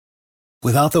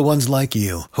Without the ones like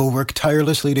you, who work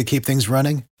tirelessly to keep things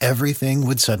running, everything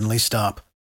would suddenly stop.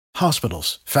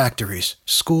 Hospitals, factories,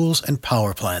 schools, and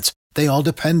power plants, they all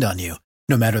depend on you.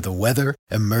 No matter the weather,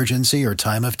 emergency, or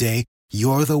time of day,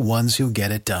 you're the ones who get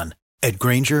it done. At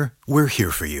Grainger, we're here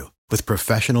for you with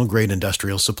professional-grade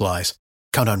industrial supplies.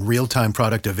 Count on real-time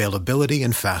product availability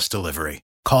and fast delivery.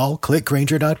 Call,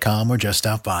 clickgrainger.com, or just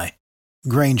stop by.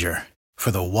 Grainger, for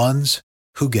the ones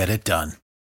who get it done.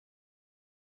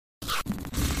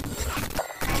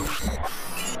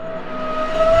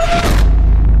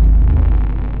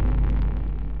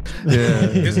 Yeah,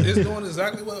 it's doing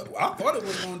exactly what I thought it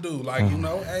was going to do. Like, you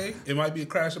know, hey, it might be a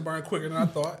crash and burn quicker than I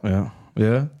thought.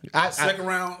 Yeah. Second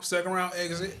round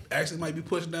exit actually might be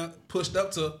pushed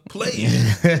up to play.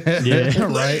 Yeah,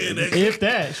 right. If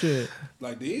that shit.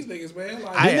 Like these niggas, man.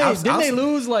 Like, didn't they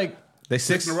lose like they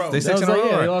six in a row?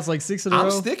 They lost like 6 in a row.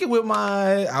 I'm sticking with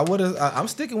my. I would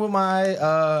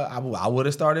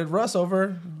have started Russ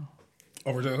over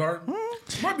James Harden.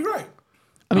 Might be right.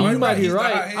 I mean, you might be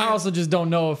right. I also just don't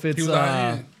know if it's.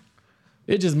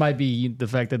 It just might be the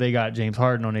fact that they got James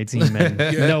Harden on their team and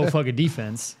no fucking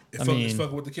defense. It's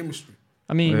fucking with the chemistry.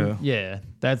 I mean, yeah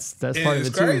that's part of it too.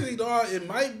 It's crazy, dog. It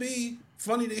might be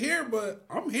funny to hear, but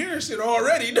I'm hearing shit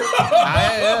already, dog.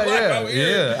 I'm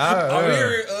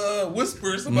hearing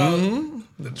whispers about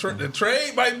the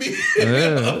trade might be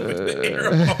up in the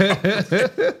air.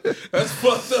 That's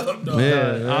fucked up, dog.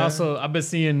 Yeah.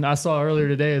 I saw earlier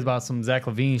today about some Zach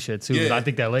LaVine shit too. Yeah. I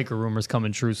think that Laker rumor's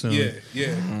coming true soon.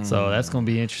 Yeah. So that's gonna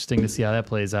be interesting to see how that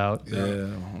plays out. Yeah,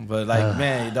 but like,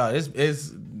 man, dog,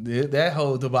 it's that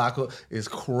whole debacle is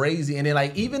crazy. And then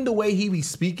like even the way he be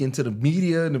speaking to the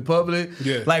media and the public,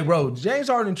 like, bro, James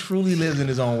Harden truly lives in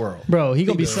his own world. Bro, he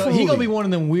gonna be one of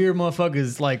them weird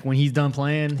motherfuckers like when he's done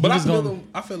playing. But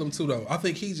I feel him too though. I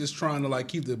think he's just trying to like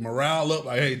keep the morale up.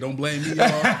 Like, hey, don't blame me,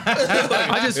 y'all.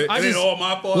 It ain't all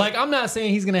my fault. Like, I'm not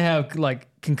saying he's gonna have like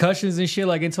concussions and shit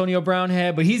like Antonio Brown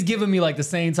had, but he's giving me like the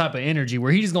same type of energy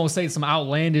where he's just gonna say some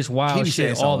outlandish wild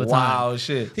shit all the time. Wild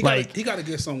shit. He got to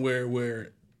get somewhere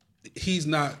where he's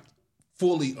not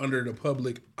fully under the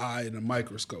public eye and a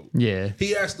microscope. Yeah.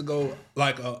 He has to go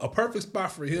like a perfect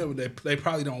spot for him. They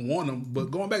probably don't want him,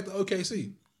 but going back to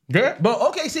OKC. Yeah. But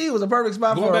OKC was a perfect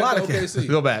spot for a lot of cats.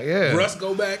 Go back, yeah. Russ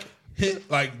go back,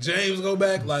 James go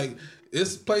back. Like,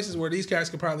 it's places where these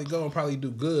cats could probably go and probably do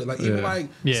good. Like, even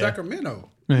Sacramento.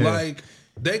 Yeah. Like,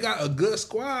 they got a good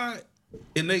squad.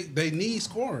 And they need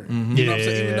scoring. Mm-hmm. You know what I'm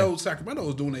saying? Even though Sacramento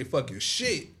was doing their fucking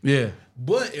shit. Yeah.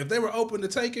 But if they were open to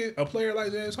taking a player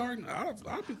like James Harden,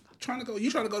 I'd be trying to go.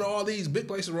 You trying to go to all these big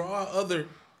places where all other,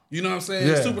 you know what I'm saying,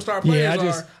 superstar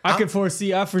players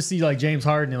I foresee like James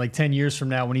Harden in like 10 years from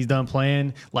now when he's done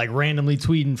playing, like randomly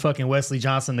tweeting fucking Wesley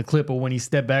Johnson the clip of when he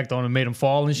stepped back on him and made him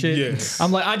fall and shit. Yes.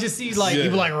 I'm like, I just see like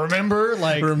people like remember, or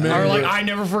like I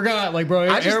never forgot, like bro,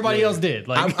 everybody else did.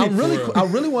 Like I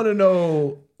really want to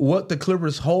know what the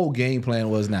Clippers' whole game plan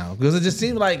was now, because it just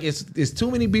seems like it's too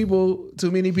many people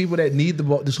that need the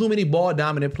ball. There's too many ball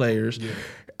dominant players. Yeah.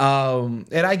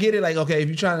 And I get it, like, okay, if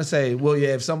you're trying to say, well, yeah,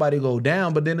 if somebody go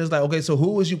down, but then it's like, okay, so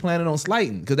who was you planning on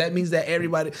slighting? Because that means that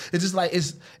everybody, it's just like,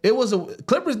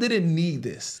 Clippers didn't need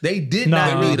this. They did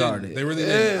not need Harden. They really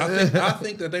didn't. I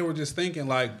think that they were just thinking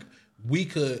like we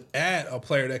could add a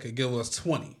player that could give us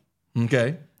 20.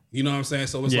 Okay. You know what I'm saying?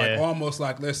 So it's like almost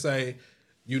like, let's say,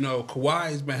 you know,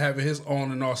 Kawhi's been having his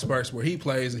on and off spurts where he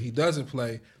plays and he doesn't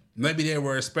play. Maybe they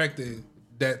were expecting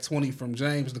that 20 from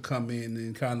James to come in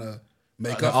and kind of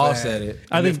make up offset it.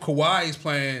 I think if Kawhi is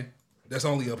playing, that's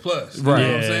only a plus. You know what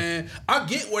I'm saying? I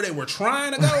get where they were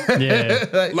trying to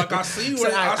go. Like I see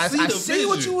where I see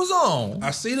what you was on. I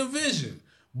see the vision,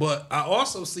 but I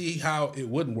also see how it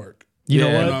wouldn't work. You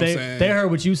know what? They heard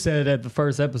what you said at the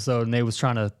first episode, and they was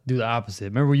trying to do the opposite.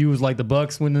 Remember, you was like the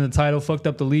Bucks winning the title fucked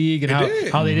up the league, and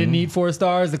how they didn't need 4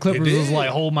 stars. The Clippers was like,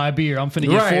 hold my beer, I'm finna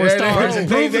get 4 stars.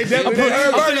 And I'm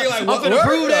finna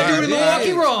prove that dude in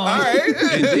Milwaukee wrong. All right,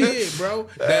 it did, bro.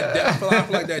 I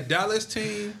feel like that Dallas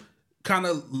team kind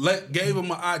of gave them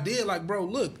an idea, like, bro,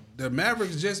 look, the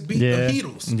Mavericks just beat the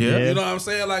Heatles. Yeah. You know what I'm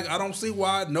saying? Like, I don't see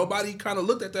why nobody kind of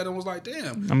looked at that and was like,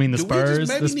 damn. I mean, the Spurs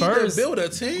need to build a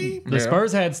team. The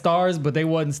Spurs had stars, but they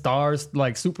wasn't stars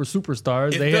like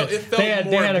superstars. It felt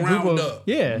more ground up.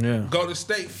 Yeah. Golden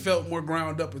State felt more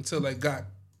ground up until they got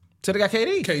Till they got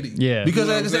KD. Yeah. Because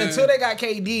like I said, until they got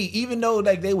KD, even though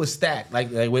like they was stacked, like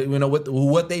you know with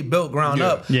what they built ground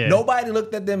up, nobody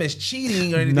looked at them as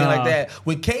cheating or anything like that.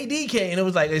 When KD came, it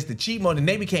was like it's the cheat mode, and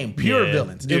they became pure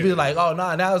villains. It'd be like, oh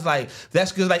no, now it's like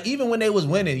that's because like even when they was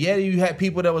winning, you had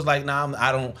people that was like,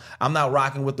 nah, I'm not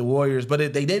rocking with the Warriors,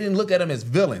 but they didn't look at them as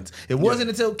villains. It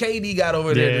wasn't until KD got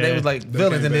over there that they was like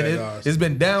villains, and then it's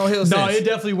been downhill since. No, it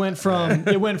definitely went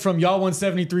from y'all won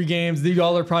 73 games,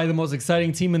 y'all are probably the most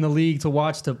exciting team in the league to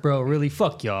watch to bro really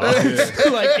fuck y'all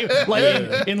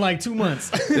in like 2 months.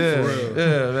 For real.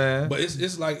 Yeah, man. But it's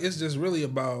just really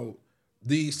about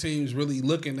these teams really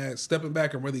stepping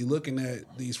back and really looking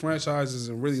at these franchises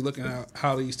and really looking at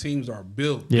how these teams are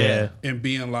built. Yeah. And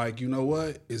being like, you know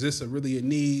what? Is this really a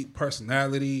need?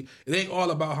 Personality? It ain't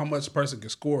all about how much a person can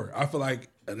score. I feel like,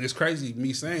 and it's crazy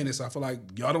me saying this, I feel like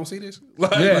y'all don't see this.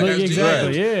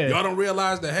 Exactly. Y'all don't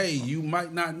realize that, hey, you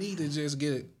might not need to just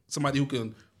get somebody who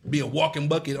can be a walking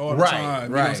bucket all the time. You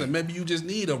know what I'm saying? Maybe you just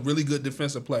need a really good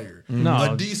defensive player,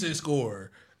 a decent scorer.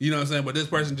 You know what I'm saying? But this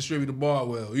person distribute the ball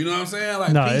well. You know what I'm saying?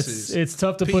 Like pieces. It's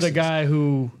tough to put a guy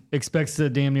who expects to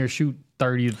damn near shoot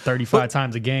 30 to 35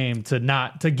 times a game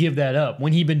to give that up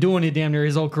when he been doing it damn near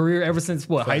his whole career ever since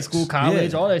high school,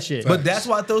 college, all that shit. But that's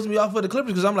why it throws me off for the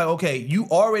Clippers because I'm like, okay, you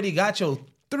already got your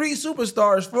 3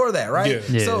 superstars for that, right?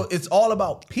 Yeah. So it's all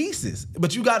about pieces.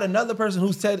 But you got another person who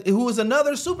is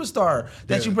another superstar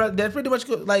that pretty much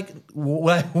like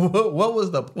what was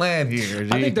the plan here?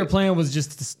 I think their plan was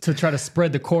just to try to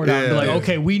spread the court out and be like,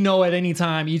 okay, we know at any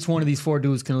time each one of these 4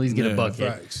 dudes can at least get a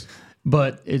bucket. Facts.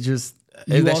 But it just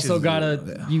you also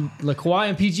gotta like Kawhi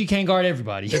and PG can't guard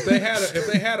everybody. If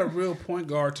they had a real point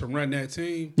guard to run that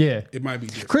team, it might be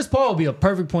different. Chris Paul would be a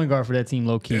perfect point guard for that team,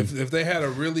 low key. If they had a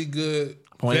really good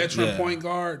veteran point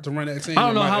guard to run that team, I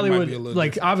don't know how they would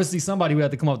like. Different. Obviously, somebody would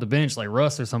have to come off the bench like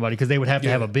Russ or somebody because they would have to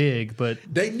have a big. But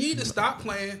they need to stop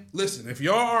playing. Listen, if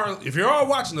y'all are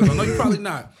watching this, I know you're probably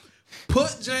not.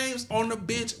 Put James on the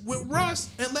bench with Russ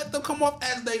and let them come off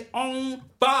as they own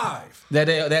 5. That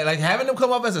like having them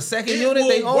come off as a second unit,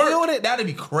 they own unit, that'd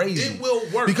be crazy. It will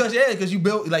work because you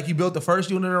built the first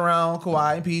unit around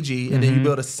Kawhi and PG, and then you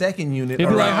built a second unit. It'd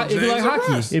be like hockey.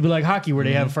 It'd be like hockey where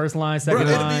they have first line, second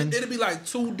line. It'd be like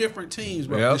 2 different teams,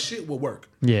 bro. The shit will work.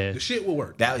 Yeah, the shit will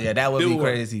work. That would be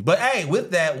crazy. But hey,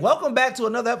 with that, welcome back to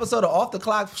another episode of Off the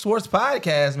Clock Sports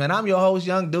Podcast, man. I'm your host,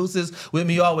 Young Deuces. With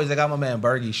me always, I got my man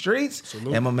Bergie Streets.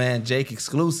 Salute. And my man Jake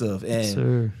Exclusive.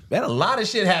 And man, a lot of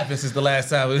shit happened since the last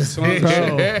time we was shit.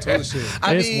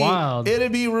 It's wild.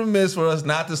 It'd be remiss for us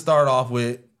not to start off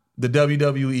with the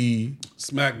WWE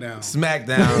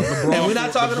SmackDown. And we're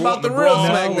not talking about the real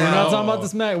SmackDown. We're not talking about the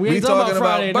SmackDown. We ain't talking about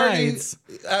Friday nights.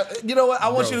 You know what? I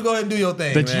want you to go ahead and do your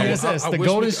thing. The GSS, the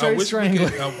Golden Straight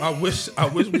Strangler. I wish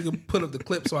we could put up the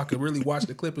clip so I could really watch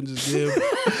the clip and just give.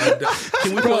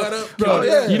 Can we pull that up?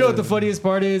 Bro, you know what the funniest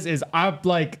part is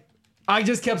I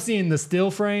just kept seeing the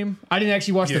still frame. I didn't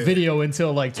actually watch the video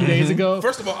until like 2 days ago.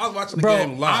 First of all, I was watching the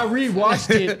game live. I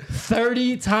rewatched it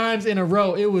 30 times in a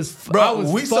row. It was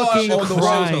we saw it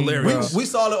on hilarious. We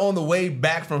saw it on the way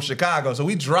back from Chicago. So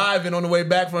we driving on the way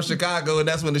back from Chicago, and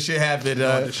that's when the shit happened.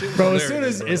 The shit bro,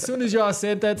 as soon as y'all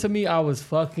said that to me, I was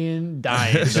fucking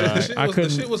dying. The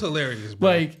shit was hilarious,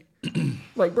 bro.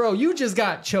 Like, bro, you just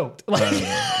got choked. Like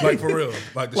for real.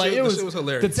 The shit was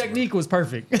hilarious. The technique was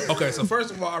perfect. Okay, so first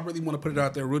of all, I really want to put it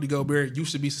out there. Rudy Gobert, you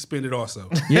should be suspended also.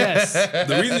 Yes.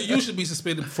 The reason you should be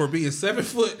suspended for being 7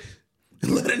 foot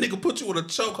and let a nigga put you in a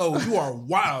chokehold, you are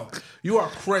wild. You are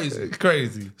crazy.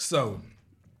 Crazy. So,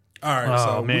 all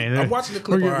right, man. I'm watching the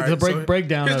clip.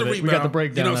 Breakdown here's of the it. We got the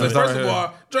breakdown. You know what I'm saying? First of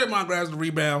all, Draymond grabs the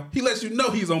rebound. He lets you know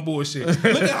he's on bullshit.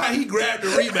 Look at how he grabbed the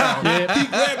rebound. He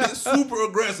grabbed it super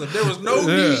aggressive. There was no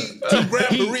need to grab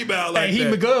the rebound like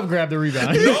that. McGov grabbed the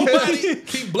rebound.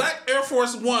 Black Air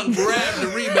Force One grabbed the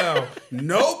rebound.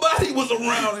 Nobody was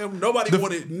around him. Nobody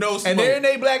wanted no smoke. And they're in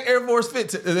a Black Air Force fit.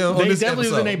 They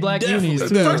definitely was in a black unis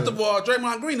too. First of all,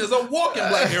 Draymond Green is a walking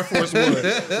Black Air Force One.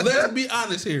 Let's be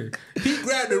honest here. He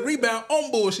grabbed the rebound on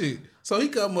bullshit. So he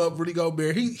come up, Rudy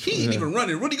Gobert. He ain't even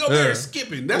running. Rudy Gobert is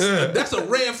skipping. That's a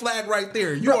red flag right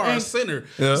there. You are a center.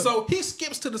 Yeah. So he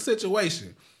skips to the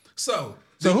situation. So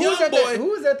who was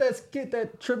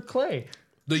that tripped Clay?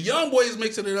 The young boy is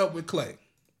mixing it up with Clay.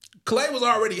 Clay was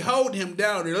already holding him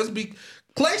down there.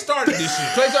 Clay started this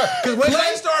shit.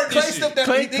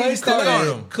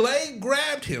 Clay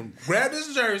grabbed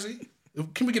his jersey.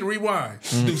 Can we get a rewind?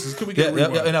 Deuces, can we get a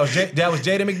rewind? That was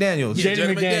Jaden McDaniels.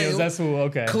 Jaden McDaniels, that's who,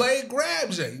 okay. Clay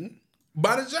grabbed Jaden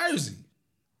by the jersey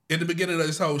in the beginning of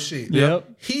this whole shit. Yep.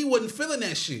 He wasn't feeling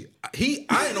that shit.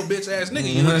 I ain't no bitch ass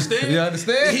nigga. You understand? You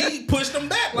understand? He pushed him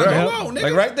back like, Right. hold on, nigga.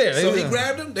 Like right there. So he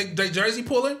grabbed him. They jersey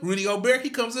pulling. Rudy Gobert. He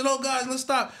comes in. Oh, guys, let's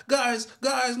stop. Guys,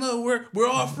 no, we're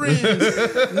all friends.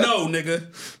 No, nigga.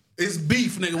 It's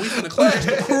beef, nigga. We finna clash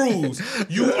the crews.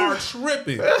 You are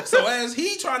tripping. So as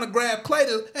he trying to grab Clay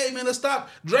to, hey man, let's stop.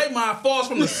 Draymond falls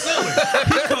from the ceiling.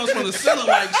 He comes from the ceiling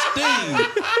like steam.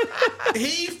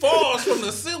 He falls from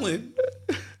the ceiling.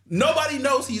 Nobody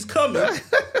knows he's coming.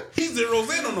 He zeroes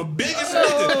in on the biggest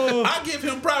nigga. I give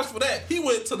him props for that. He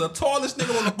went to the tallest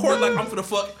nigga on the court like I'm finna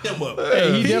fuck him up.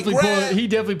 Hey, he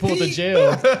definitely pulled the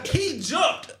jail. He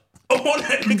jumped on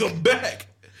that nigga back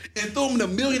and threw him in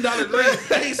 $1 million ring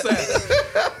face at him.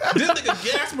 This nigga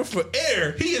gasping for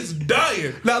air. He is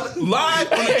dying. Now, live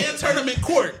on the in-tournament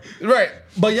court. Right.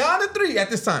 Beyond the 3 at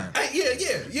this time. Hey,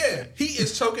 yeah. He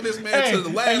is choking this man to the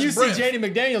last and you breath. See JD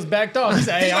McDaniels backed off. He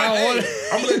said, hey, I don't want it.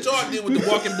 I'm going to let y'all deal with the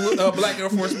walking Black Air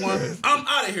Force One. I'm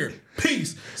out of here.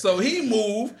 Peace. So he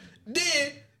moved.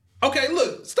 Then, okay,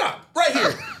 look, stop. Right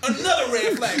here. Another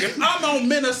red flag. If I'm on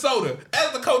Minnesota,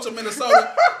 as the coach of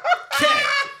Minnesota, Cat.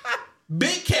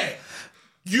 Big Cat,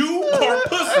 you are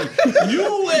pussy.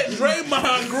 You let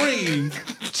Draymond Green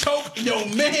choke your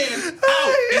man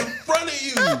out in front of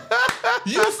you.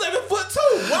 You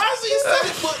 7'2". Why is these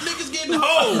 7 foot niggas getting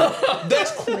hold?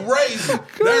 That's crazy.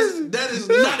 That is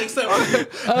not acceptable. You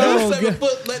 7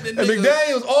 foot letting the nigga.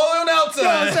 McDaniels all on the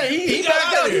outside. He got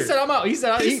out of here. He said, I'm out. He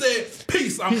said,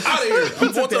 peace. I'm out of here.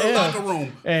 I'm going to the locker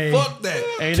room. Hey. Fuck that.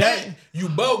 Cat, you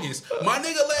bogus. My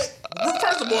nigga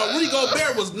first of all, Rudy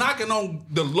Gobert was knocking on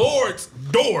the Lord's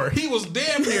door. He was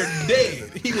damn near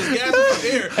dead. He was gasping for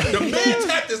air. The man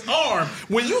tapped his arm.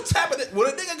 When you tapping it, when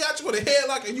a nigga got you with a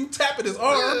headlock and you tapping his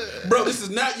arm, bro, this is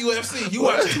not UFC. You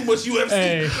watch too much UFC.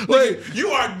 Hey. Like, you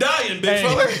are dying, big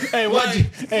fella. Hey,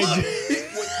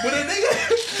 when a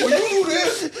nigga, when you do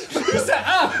this, he said,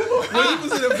 when he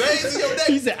was in the veins in your neck,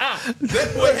 he said,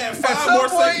 that boy had 5 more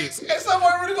seconds. At some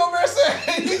point, Rudy Gobert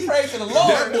said, he prayed to the Lord.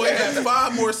 That boy had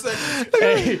 5 more seconds.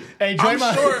 Hey,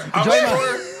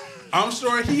 Draymond. I'm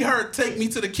sure he heard "Take Me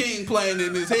to the King" playing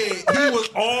in his head. He was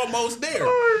almost there.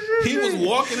 He was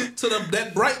walking to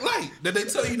that bright light that they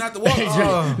tell you not to walk.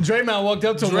 Draymond walked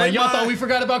up to him like, y'all thought we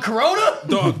forgot about Corona?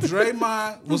 Dog,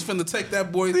 Draymond was finna take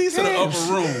that boy to the upper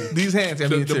room. These hands,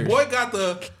 the boy got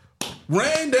the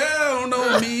rain down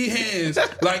on me hands.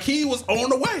 Like he was on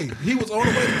the way. He was on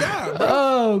the way to God, bro.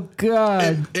 Oh,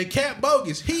 God. And Cat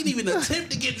bogus. He didn't even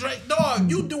attempt to get Drake.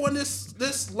 Dog, you doing this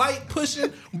light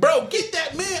pushing. Bro, get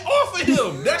that man off of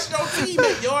him. That's your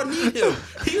teammate. Y'all need him.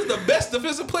 He's the best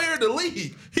defensive player in the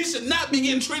league. He should not be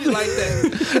getting treated like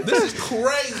that. This is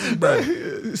crazy, bro.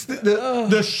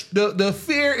 The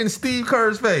fear in Steve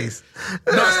Kerr's face.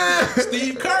 No,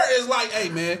 Steve Kerr is like, hey,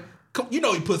 man, you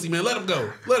know he pussy, man. Let him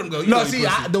go. You no, see,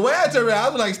 the way I turned around, I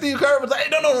was like, Steve Kerr was like, hey,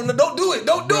 no, don't do it.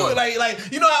 Don't do it. Like,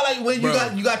 you know how like when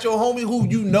you got your homie who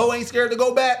you know ain't scared to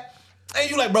go back? And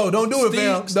you like, bro, don't do it,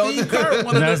 fam. Steve Kerr,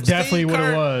 that's definitely what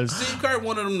it was. Steve Kerr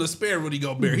wanted him to spare Rudy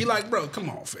Gobert. He like, bro, come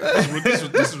on, fam.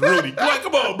 This is Rudy. Like,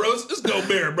 come on, bro. It's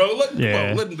Gobert, bro. Let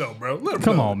him go, bro.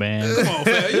 Come on, man. Come on,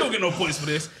 fam. You don't get no points for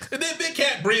this. And then Big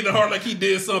Cat breathing hard like he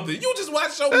did something. You just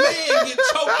watch your man get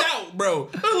choked out, bro.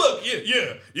 And look,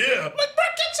 yeah. Like, bro,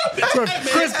 get your bitch. Hey, man,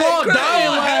 Chris Paul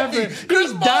dying laughing.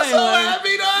 He's dying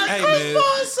laughing. Hey, man. Chris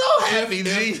Paul so happy,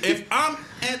 G. If I'm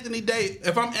Anthony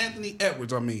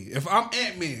Edwards, if I'm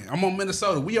Ant-Man, I'm on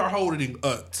Minnesota, we are holding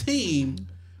a team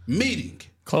meeting.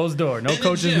 Closed door. No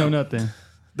coaches, no nothing.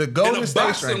 The Golden State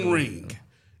boxing ring.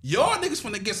 Y'all niggas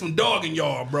finna get some dog in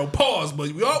y'all, bro. Pause,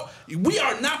 but we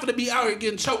are not finna be out here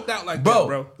getting choked out like that,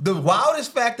 bro. The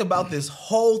wildest fact about this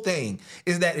whole thing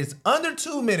is that it's under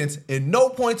 2 minutes and no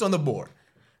points on the board.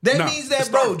 That means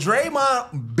that, bro,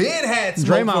 Draymond been had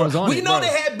smoke. Draymond was on we it, know bro.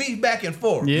 they had beef back and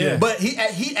forth. Yeah. But he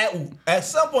at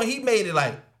some point he made it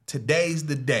like, today's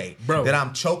the day that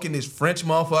I'm choking this French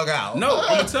motherfucker out. No,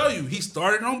 I'm gonna tell you, he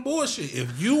started on bullshit.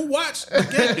 If you watch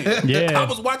the game, I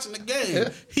was watching the game.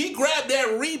 He grabbed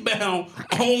that rebound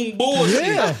on bullshit.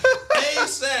 Yeah.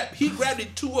 ASAP, he grabbed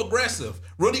it too aggressive.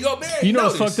 Rudy Gobert, you know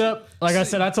what's fucked up? Like I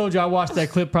said, I told you I watched that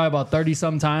clip probably about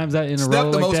 30-something times in a row.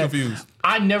 Steph the most that. confused.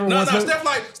 I never once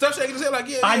Steph shaking his head like,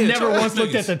 I never once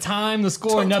looked at the time, the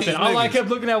score, nothing. All I kept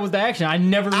looking at was the action. I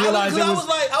never realized it was.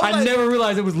 I never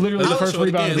realized it was literally the first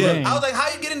rebound of the game. I was like,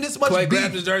 how you getting this much Clay beef?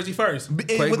 grabbed his jersey first.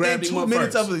 Within 2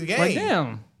 minutes of the game. Like,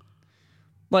 damn.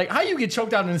 Like, how you get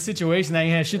choked out in a situation that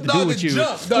ain't had shit to do with you?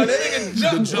 That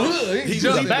nigga jumped. He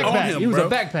jumped a backpack. He was a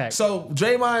backpack. So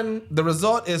Draymond, the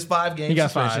result is 5 games. He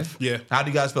got suspension. 5. Yeah. How do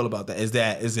you guys feel about that?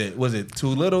 Was it too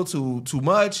little, too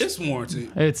much? It's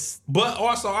warranted. But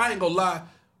also I ain't gonna lie.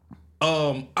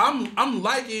 I'm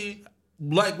liking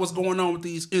what's going on with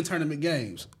these in-tournament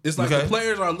games. It's like the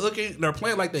players are they're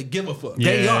playing like they give a fuck.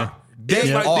 Yeah. They are.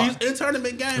 It's like these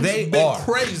in-tournament games have been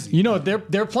crazy. You know,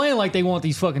 they're playing like they want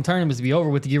these fucking tournaments to be over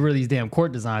with to get rid of these damn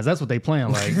court designs. That's what they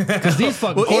playing like. Because these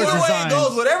fucking court designs. Either way it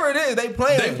goes, whatever it is, they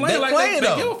playing like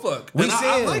they give a fuck.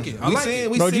 I like it.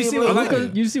 Bro,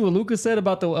 you see what Luka said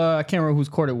about the I can't remember whose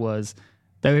court it was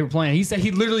that they were playing. He said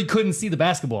he literally couldn't see the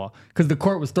basketball because the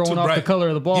court was throwing off the color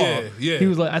of the ball. Yeah. He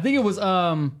was like, I think it was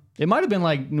it might have been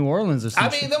like New Orleans or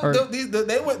something. I mean,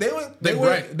 they went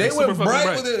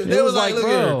bright with it. They was like,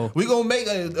 look, we gonna make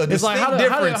a distinct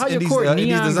difference how your in court these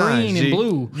neon designs. green and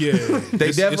blue. Yeah,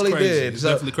 they definitely did. It's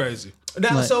definitely crazy.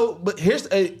 Now, but here's,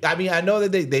 I mean, I know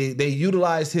that they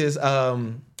utilized his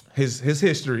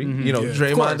history. You know,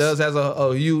 Draymond has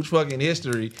a huge fucking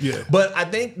history. Yeah. But I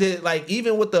think that like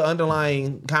even with the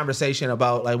underlying conversation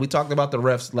about like we talked about the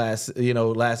refs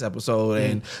last episode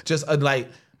and just like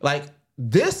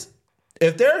this,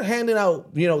 if they're handing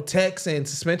out texts and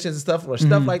suspensions and stuff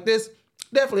like this,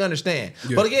 definitely understand.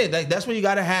 Yeah. But again, that's when you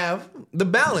got to have the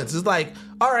balance. It's like,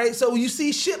 all right, so you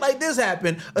see shit like this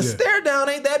happen, a stare down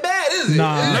ain't that bad, is it?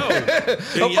 Nah. No.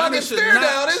 A fucking stare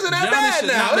down isn't that bad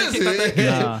now, is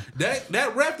it?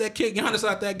 That ref that kicked Giannis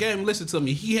out that game, listen to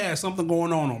me, he had something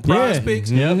going on Prize Picks.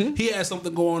 Mm-hmm. He had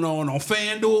something going on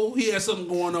FanDuel. He had something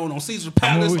going on Caesar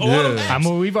Palace.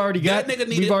 We've already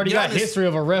got history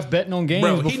of a ref betting on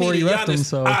games before he left him.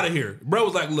 So out of here. Bro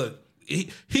was like, look,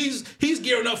 he's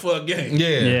gearing up for a game.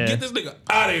 Yeah. Get this nigga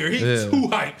out of here. He's too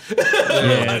hype.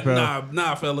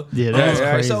 Nah, fella. Yeah, that's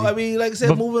crazy. So I mean, like I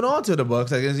said, moving on to the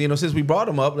Bucks. I guess since we brought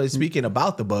him up, like speaking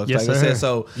about the Bucks, like I said,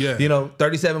 so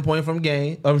 37 points from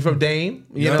Dame. You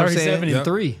know what I'm saying? 37 and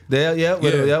 3.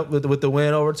 With the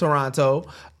win over Toronto.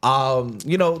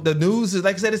 The news is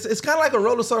like I said, it's kind of like a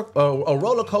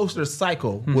roller coaster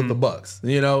cycle with the Bucks.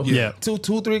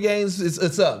 2-3 games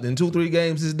it's up, then 2-3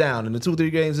 games is down, and the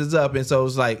 2-3 games is up, and so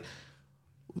it's like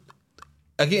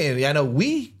again, I know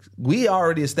we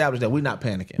already established that we're not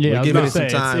panicking. Yeah, we're giving it some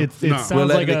time.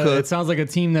 It sounds like a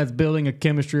team that's building a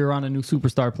chemistry around a new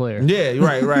superstar player. Yeah,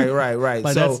 right.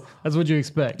 Like so that's what you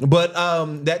expect. But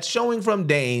that's showing from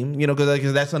Dame,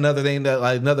 because that's another thing that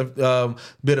another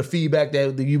bit of feedback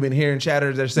that you've been hearing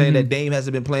chatters are saying that Dame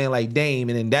hasn't been playing like Dame,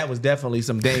 and then that was definitely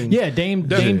some Dame. Yeah, Dame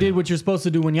did what you're supposed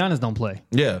to do when Giannis don't play.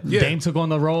 Yeah. Dame took on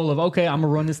the role of I'm gonna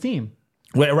run this team.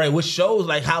 Right, which shows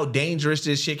like how dangerous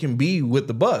this shit can be with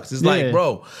the Bucks. It's like,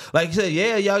 bro, like you said,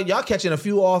 y'all catching a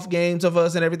few off games of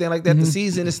us and everything like that. The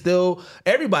season is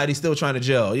everybody's still trying to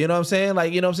gel. You know what I'm saying?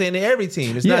 Like, you know what I'm saying? Every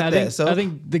team. It's not that. So I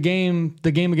think the game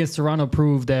against Toronto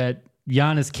proved that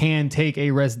Giannis can take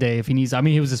a rest day if he needs. I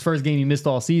mean, it was his first game he missed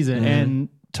all season, and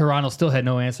Toronto still had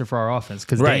no answer for our offense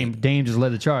because Dame just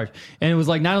led the charge. And it was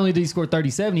like not only did he score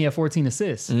 37, he had 14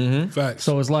 assists. Facts.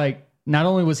 So it's like, not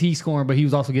only was he scoring, but he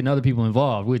was also getting other people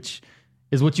involved, which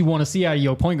is what you want to see out of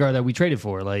your point guard that we traded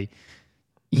for. Like,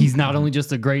 he's not only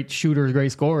just a great shooter, a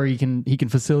great scorer, he can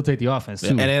facilitate the offense too.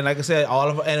 And then, like I said,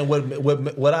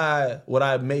 what I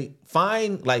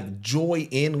find like joy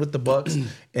in with the Bucks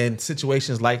and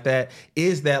situations like that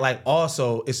is that like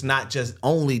also it's not just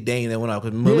only Dame that went out,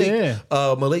 because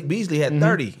Malik Beasley had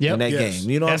 30 in that game.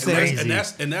 You know what I'm saying?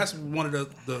 And that's one of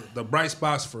the bright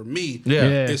spots for me.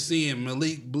 Is seeing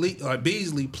Malik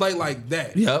Beasley play like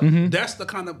that. That's the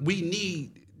kind of we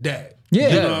need that. Yeah.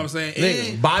 You know what I'm saying?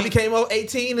 And Bobby came up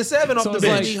 18-7 off the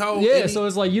bench. So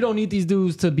it's like you don't need these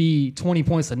dudes to be 20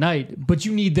 points a night, but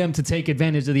you need them to take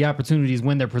advantage of the opportunities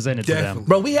when they're presented to them.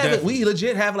 Bro, we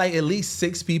legit have like at least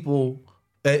 6 people,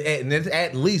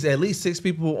 at least 6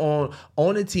 people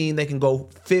on a team that can go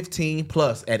 15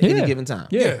 plus at any given time.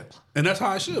 Yeah. And that's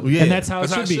how it should be. And that's how it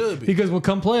should be. Because when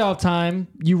come playoff time,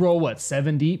 you roll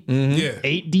 7 deep?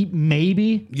 8 deep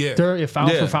maybe? If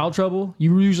for foul trouble,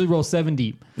 you usually roll 7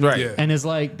 deep. Right. Yeah. And it's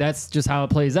like, that's just how it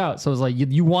plays out. So it's like,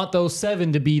 you want those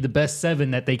 7 to be the best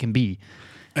 7 that they can be.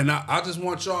 And I just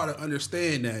want y'all to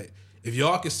understand that if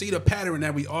y'all can see the pattern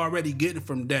that we already getting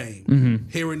from Dame,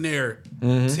 here and there,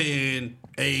 10,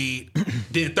 8,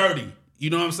 then 30.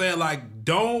 You know what I'm saying? Like,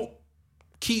 don't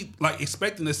keep like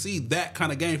expecting to see that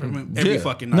kind of game from him every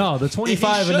fucking night. No, the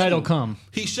 25 a night will come.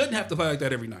 He shouldn't have to play like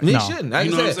that every night. He shouldn't. You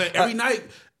know what I'm saying? Every night,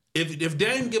 if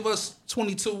Dame give us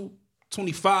 22,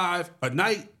 25 a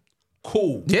night,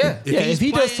 cool. Yeah. If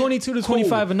he does 22 to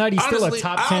 25 a night, he's still a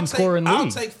top 10 scorer in the league. I'll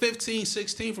take 15,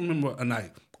 16 from him a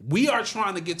night. We are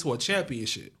trying to get to a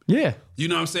championship. Yeah. You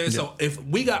know what I'm saying? Yeah. So if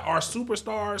we got our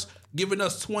superstars giving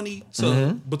us 20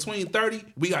 to between 30,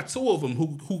 we got 2 of them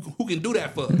who can do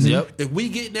that for us. Yep. If we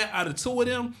get that out of 2 of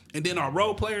them, and then our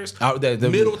role players,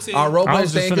 Middleton, our role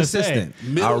players staying consistent.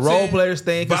 Middleton, our role players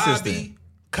staying consistent. Bobby,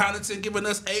 Connaughton giving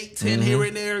us 8, 10 here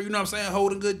and there. You know what I'm saying?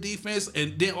 Holding good defense,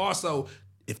 and then also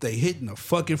if they hitting the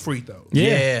fucking free throws.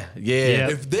 Yeah.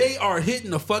 If they are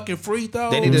hitting the fucking free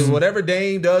throws, they need to, whatever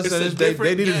Dame does.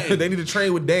 They need to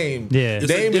train with Dame. Yeah,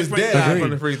 Dame is dead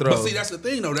from the free throws. But see, that's the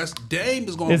thing though. That's Dame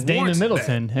is going to. It's Dame and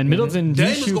Middleton, and Middleton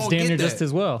he shoots damn near just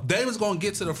as well. Dame is going to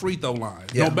get to the free throw line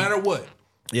no matter what.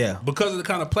 Yeah, because of the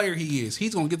kind of player he is,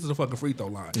 he's gonna get to the fucking free throw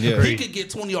line. Yeah. He could get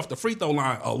 20 off the free throw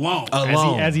line alone.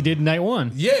 As he did in night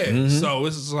one. Yeah, so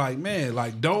it's just like, man,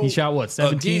 like don't. He shot what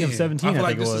 17 of 17. I feel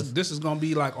like this is gonna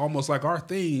be like almost like our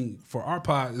thing for our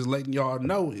pod is letting y'all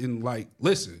know and like,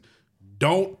 listen,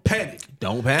 don't panic.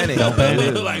 Don't panic.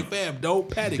 Like, fam, don't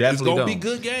panic. It's gonna be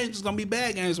good games. It's gonna be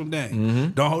bad games from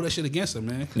Dame. Don't hold that shit against him,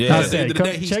 man. Yeah. At the end of the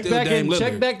day, he's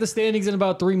check back the standings in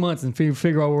about 3 months and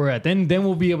figure out where we're at. Then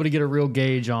we'll be able to get a real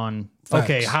gauge on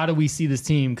okay, how do we see this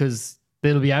team? Because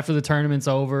it'll be after the tournament's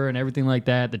over and everything like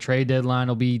that. The trade deadline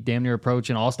will be damn near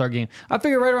approaching. All-Star game. I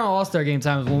figure right around All-Star game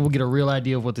time is when we'll get a real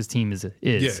idea of what this team is.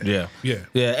 Yeah.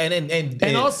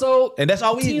 And also, and that's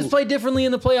all teams play differently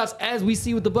in the playoffs, as we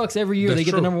see with the Bucks every year. They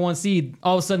get the number 1 seed.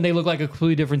 All of a sudden, they look like a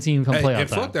completely different team come playoff time. And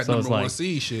fuck that number 1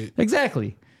 seed shit.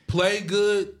 Exactly. Play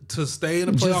good to stay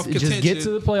in the playoff contention. Just get to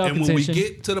the playoff contention. And when we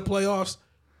get to the playoffs,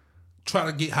 try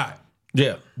to get hot.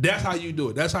 Yeah, that's how you do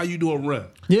it. That's how you do a run.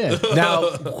 Yeah. now,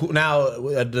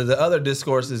 the other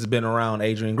discourse has been around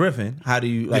Adrian Griffin. How do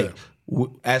you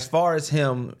as far as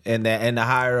him and the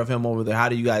hire of him over there? How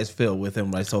do you guys feel with him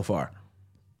like so far?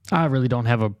 I really don't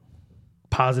have a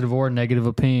positive or negative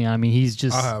opinion. I mean, he's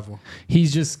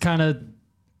just kind of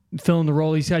filling the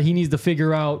role he needs to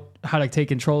figure out how to take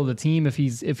control of the team if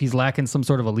he's lacking some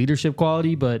sort of a leadership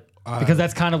quality, but because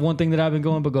that's kind of one thing that I've been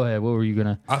going. But go ahead, what were you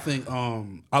gonna? I think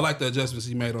I like the adjustments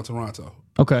he made on Toronto.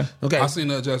 Okay. I seen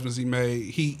the adjustments he made.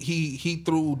 He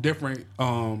threw different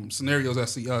scenarios at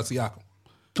Siakam.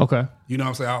 Okay. You know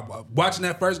what I'm saying? Watching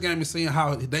that first game and seeing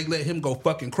how they let him go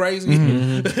fucking crazy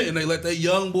and they let their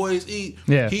young boys eat.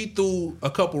 Yeah. He threw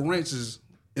a couple wrenches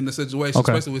in the situation,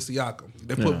 especially with Siakam.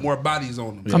 They put more bodies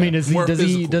on him. I mean,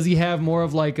 does he have more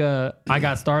of like a I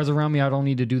got stars around me, I don't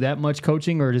need to do that much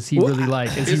coaching, or does he really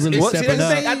stepping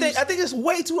up? I think it's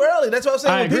way too early. That's what I'm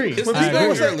saying. I agree.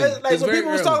 When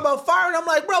people was talking about firing, I'm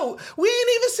like, bro, we ain't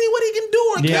even see what he can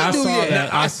do or can't do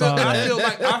yet.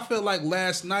 I feel like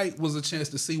last night was a chance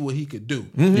to see what he could do.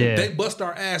 Yeah. They bust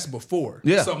our ass before.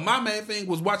 Yeah. So my main thing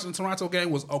was watching the Toronto game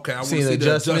was okay. I want to see the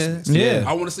adjustments. Yeah.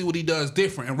 I want to see what he does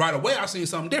different. And right away, I seen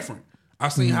something different. I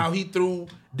seen how he threw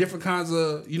different kinds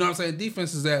of, you know what I'm saying,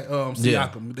 defenses at Siakam. Yeah.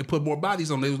 They put more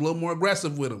bodies on him. They was a little more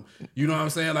aggressive with him. You know what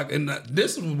I'm saying? Like, and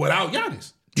this was without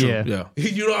Giannis. Yeah.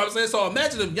 You know what I'm saying? So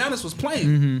imagine if Giannis was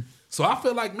playing. So I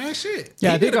feel like, man, shit.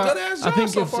 Yeah, he I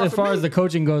think as far as the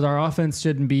coaching goes, our offense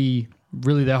shouldn't be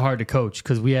really that hard to coach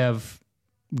because we have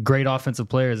great offensive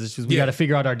players. It's just we got to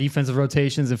figure out our defensive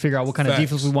rotations and figure out what kind of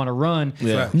defense we want to run.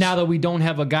 Yeah. Now that we don't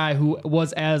have a guy who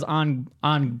was as on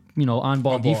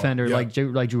ball defender like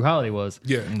Drew Holiday was.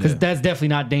 Yeah, because that's definitely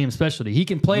not Dame's specialty. He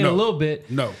can play it a little bit.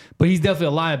 No, but he's definitely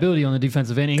a liability on the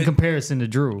defensive end in comparison to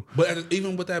Drew. But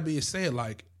even with that being said,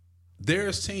 like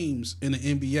there's teams in the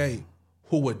NBA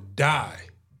who would die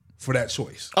for that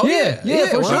choice. Oh yeah,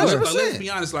 for sure. But let's be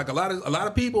honest, like a lot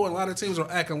of people and a lot of teams are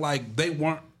acting like they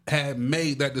had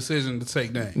made that decision to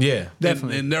take Dame. Yeah,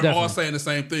 definitely. And they're all saying the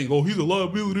same thing. Oh, he's a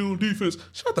liability on defense.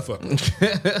 Shut the fuck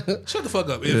up. Shut the fuck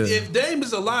up. If Dame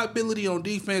is a liability on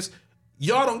defense,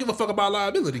 y'all don't give a fuck about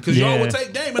liability because y'all would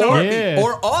take Dame in a heartbeat.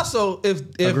 Or also,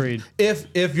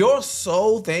 if your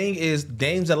sole thing is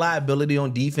Dame's a liability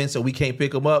on defense so we can't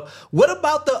pick him up, what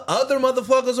about the other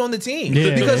motherfuckers on the team?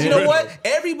 Because you know what?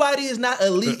 Everybody is not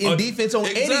elite in defense on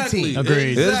any team.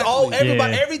 Agreed.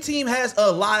 Every team has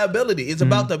a liability. It's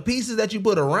about the pieces that you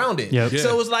put around it. Yep.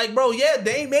 So it's like, bro,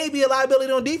 Dame may be a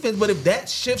liability on defense, but if that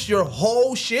shifts your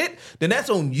whole shit, then that's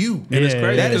on you. And it's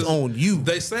crazy. That is on you.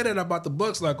 They say that about the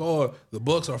Bucks, like, oh, the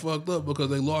Bucks are fucked up because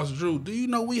they lost Drew. Do you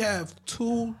know we have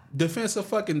 2 defensive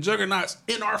fucking juggernauts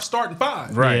in our starting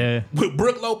 5? Right. Yeah. With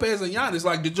Brook Lopez and Giannis.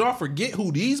 Like, did y'all forget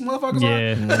who these motherfuckers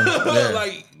are?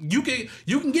 Like, you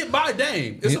can get by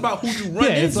Dame. It's about who you run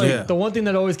into. It's like the one thing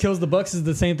that always kills the Bucks is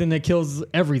the same thing that kills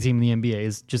every team in the NBA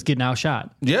is just getting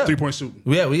outshot. Yeah. 3-point shooting.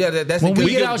 Yeah, we got that. That's when we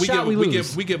get outshot, we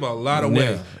lose. We give a lot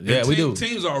away. Yeah, we do.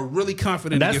 Teams are really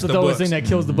confident against the Bucks. That's the only thing that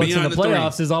kills the Bucks in the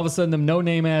playoffs three. is all of a sudden them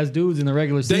no-name ass dudes in the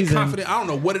regular season. They confident. I don't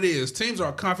know what it is. Teams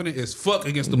are confident as fuck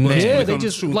against the Bucks. Yeah, they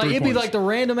just Like it'd be like the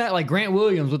random like Grant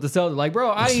Williams with the Celtics. Like, bro,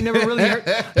 I ain't never really heard.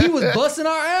 He was busting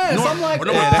our ass. I'm like,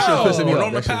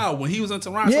 Norman Powell when he was in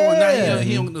Toronto and now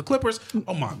he on the Clippers.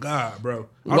 Oh my God, bro!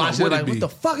 Watch it like, what the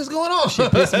fuck is going on?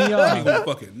 Shit pissed me off. He going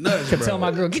fucking nuts. Kept telling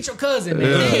my girl, get your cousin,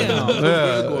 man. Damn,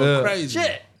 going crazy.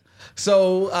 Shit.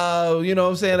 So, you know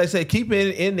what I'm saying? Like, say, keep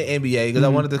it in the NBA because I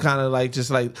wanted to kind of like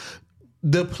just like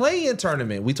the play-in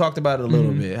tournament. We talked about it a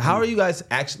little bit. How are you guys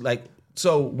actually like?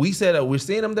 So we said we're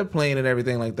seeing them they're playing and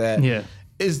everything like that. Yeah.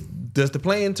 Does the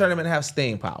play-in tournament have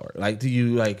staying power? Like, do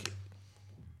you like?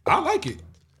 I like it.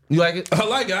 You like it? I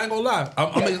like it. I ain't gonna lie.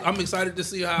 I'm excited to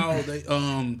see how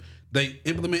they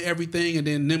implement everything and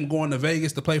then them going to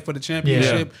Vegas to play for the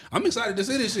championship. Yeah. I'm excited to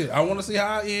see this shit. I want to see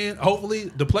how it ends.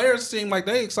 Hopefully, the players seem like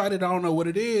they excited. I don't know what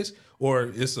it is. Or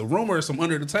it's a rumor of some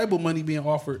under the table money being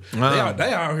offered. They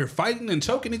out here fighting and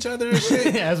choking each other and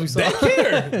shit. As we saw.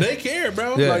 They care,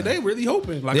 bro. Yeah. Like they really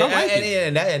hoping. Like I like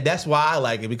it. And that's why I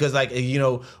like it because like you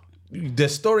know. The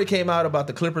story came out about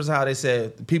the Clippers, how they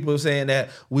said people were saying that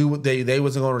they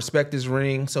wasn't going to respect this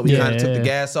ring, so we kind of took the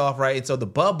gas off, right? And so the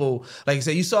bubble, like you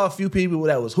said, you saw a few people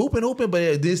that was hooping, but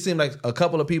it did seem like a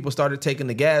couple of people started taking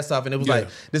the gas off, and it was like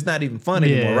this not even fun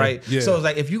anymore, right? Yeah. So it's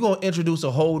like if you're going to introduce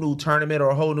a whole new tournament or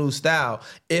a whole new style,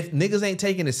 if niggas ain't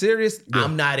taking it serious,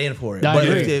 I'm not in for it.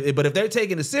 But if they're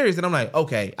taking it serious, then I'm like,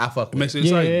 okay, I fuck with it. Makes it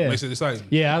exciting. Makes it exciting.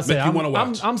 Yeah, I'll say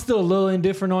I'm still a little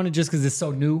indifferent on it just because it's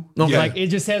so new. Like it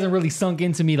just hasn't really sunk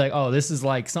into me like, oh, this is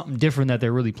like something different that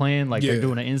they're really playing. Like they're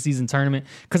doing an in-season tournament.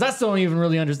 Because I still don't even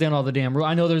really understand all the damn rules.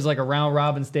 I know there's like a round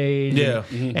robin stage. Yeah.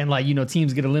 And like, you know,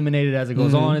 teams get eliminated as it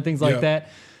goes on and things like that.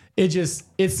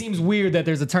 It seems weird that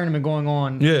there's a tournament going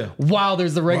on while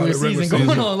there's the regular season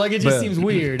going on. Like it just seems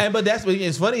weird. But that's what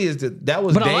it's funny is that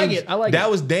was Dame's, I like it. That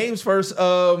was Dame's first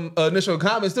initial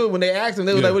comments too. When they asked him,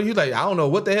 they was like, "What?" He was like, "I don't know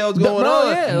what the hell's going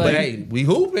on." But hey, we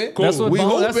hooping. Cool. That's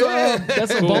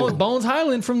what Bones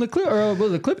Highland from the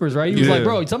Clippers, right? He was like,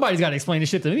 "Bro, somebody's got to explain this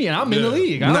shit to me, and I'm in the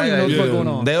league. I don't even know what's going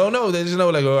on." They don't know. They just know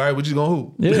like, all right, we just gonna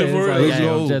hoop.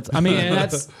 I mean, and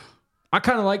that's. I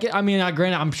kind of like it. I mean,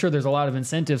 granted, I'm sure there's a lot of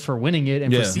incentives for winning it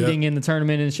and for seeding in the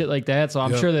tournament and shit like that. So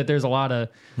I'm sure that there's a lot of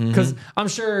because I'm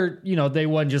sure you know they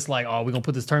wasn't just like, oh, we're gonna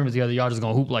put this tournament together. Y'all just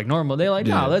gonna hoop like normal. They like,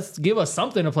 no, let's give us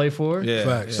something to play for.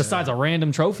 Besides a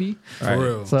random trophy. For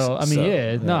real. So I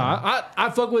mean, I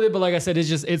fuck with it, but like I said,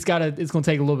 it's gonna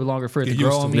take a little bit longer for it to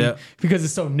grow on me because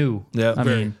it's so new. Yeah, I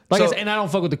mean, like I said, and I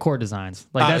don't fuck with the court designs.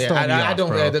 Like that's throwing me off. I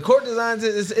don't. The court designs,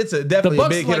 it's definitely a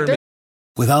big hit or miss.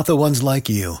 Without the ones like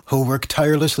you, who work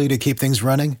tirelessly to keep things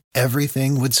running,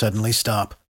 everything would suddenly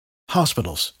stop.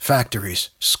 Hospitals,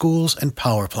 factories, schools, and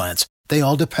power plants, they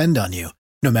all depend on you.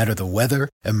 No matter the weather,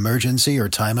 emergency, or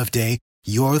time of day,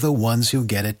 you're the ones who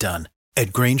get it done.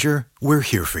 At Grainger, we're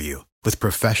here for you with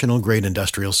professional-grade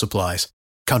industrial supplies.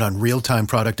 Count on real-time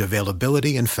product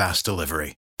availability and fast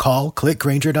delivery. Call,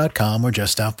 clickgrainger.com, or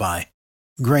just stop by.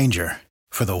 Grainger,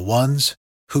 for the ones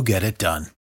who get it done.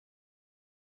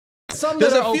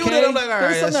 There's a few that I'm like, all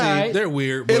right, they're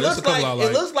weird. But it looks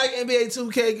like NBA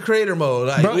 2K creator mode.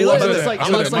 Like, it looks like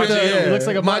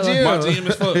my GM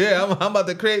is full. Yeah, I'm about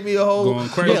to create me a whole.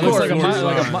 It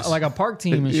looks like a park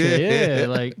team and shit. Yeah,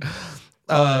 like.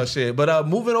 Shit. But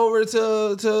moving over to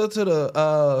the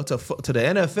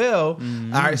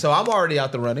NFL. All right, so I'm already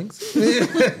out the runnings.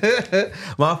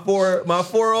 my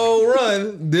 4-0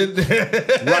 run did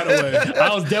right away.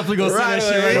 I was definitely gonna say that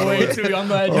shit right away too. I'm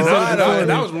glad you said that.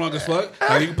 That was wrong as fuck.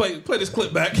 Like, you can play this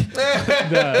clip back.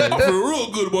 I feel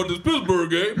real good about this Pittsburgh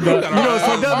game. You know what's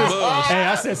so dumb is, hey,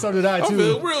 I said so did I too. I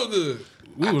feel real good.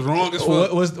 We was wrong as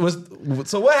fuck.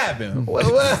 So what happened?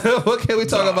 What can we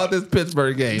talk about this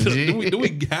Pittsburgh game? Do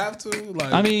we have to?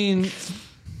 Like, I mean,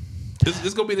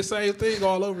 it's gonna be the same thing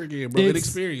all over again, bro. It's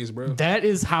experience, bro. That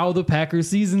is how the Packers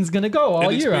season's gonna go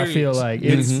all year. I feel like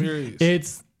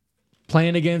it's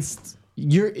playing against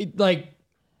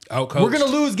outcoached. We're gonna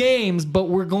lose games, but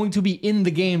we're going to be in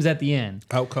the games at the end.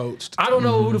 Outcoached. I don't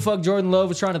know who the fuck Jordan Love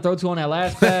was trying to throw to on that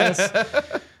last pass.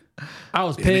 I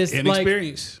was pissed.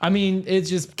 Inexperience. I mean, it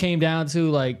just came down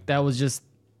to like that was just.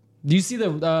 Do you see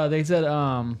they said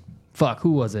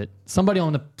who was it? Somebody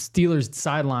on the Steelers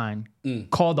sideline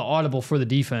called the audible for the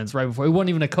defense right before. It wasn't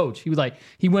even a coach. He was like,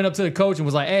 he went up to the coach and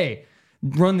was like, "Hey,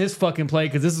 run this fucking play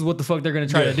because this is what the fuck they're gonna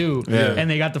try to do." Yeah. And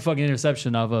they got the fucking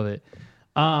interception off of it.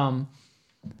 I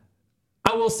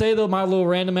will say though, my little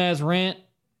random ass rant.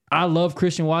 I love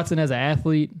Christian Watson as an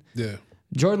athlete. Yeah.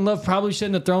 Jordan Love probably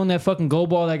shouldn't have thrown that fucking goal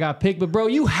ball that got picked, but bro,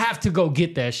 you have to go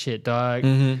get that shit, dog.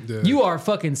 Yeah. You are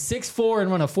fucking 6'4" and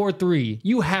run a 4.3.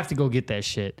 You have to go get that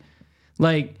shit.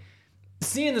 Like,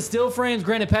 seeing the still frames,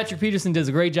 granted, Patrick Peterson does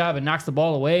a great job and knocks the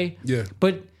ball away. Yeah.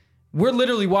 But we're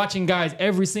literally watching guys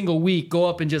every single week go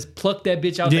up and just pluck that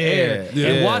bitch out the air.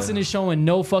 And Watson is showing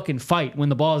no fucking fight when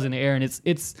the ball's in the air. And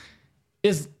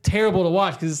it's terrible to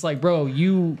watch because it's like, bro,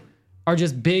 you are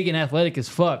just big and athletic as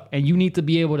fuck. And you need to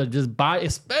be able to just buy,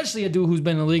 especially a dude who's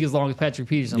been in the league as long as Patrick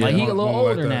Peterson. Like, he's a little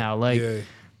older now. Like,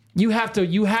 you have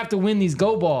to win these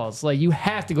go balls. Like, you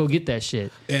have to go get that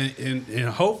shit. And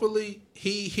hopefully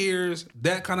he hears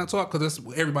that kind of talk because that's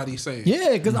what every's saying.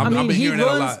 Yeah, because I've been hearing that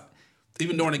a lot.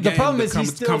 Even during the game, the problem is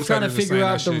he's still trying to figure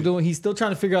out he's still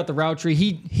trying to figure out the route tree.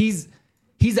 He's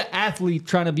an athlete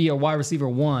trying to be a wide receiver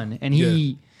one, and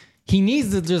he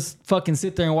needs to just fucking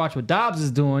sit there and watch what Dobbs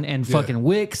is doing and fucking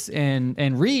Wicks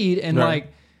and Reed and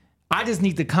like I just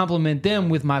need to compliment them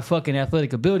with my fucking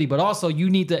athletic ability, but also you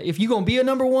need to, if you're gonna be a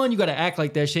number one, you gotta act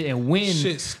like that shit and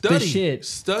win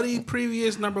Study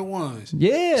previous number ones.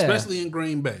 Yeah. Especially in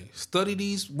Green Bay. Study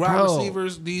these wide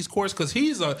receivers, these courts, because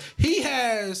he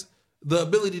has the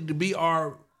ability to be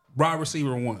our wide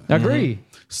receiver one. I agree.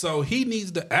 So he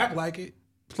needs to act like it,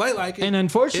 play like it, and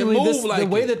unfortunately, the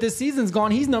way that this season's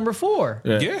gone, he's number 4.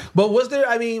 Yeah. But was there?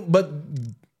 I mean, but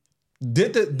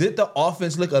did the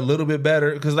offense look a little bit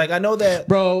better? Because like I know that,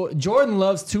 bro, Jordan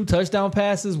Love's 2 touchdown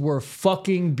passes were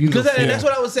fucking beautiful. And that's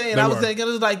what I was saying. I was thinking it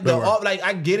was like like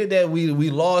I get it that we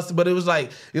lost, but it was like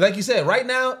you said, right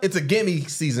now it's a gimme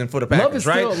season for the Packers,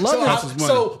 right?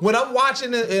 So when I'm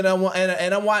watching it and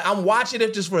I'm watching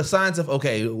it just for signs of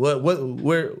okay,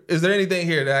 where is there anything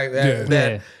here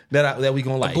that we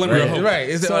gonna like, right?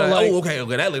 Is so like, okay,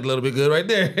 that looked a little bit good right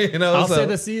there. You know, I'll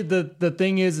say the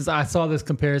thing is I saw this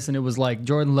comparison. It was like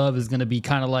Jordan Love is going to be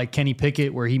kind of like Kenny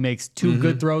Pickett, where he makes 2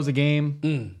 good throws a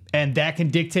game, and that can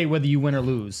dictate whether you win or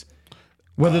lose.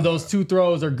 Whether those 2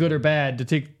 throws are good or bad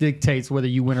dictates whether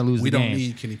you win or lose the game. We don't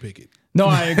need Kenny Pickett. No,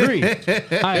 I agree.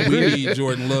 We need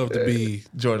Jordan Love to be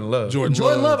Jordan Love.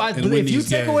 Jordan Love. If you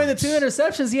take away the 2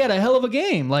 interceptions, he had a hell of a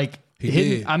game. Like.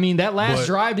 I mean, that last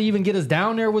drive to even get us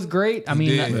down there was great. I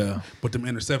mean, but them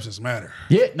interceptions matter.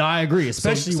 Yeah, no, I agree,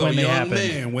 especially when they happen.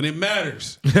 Man, when it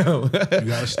matters, you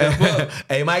gotta step up.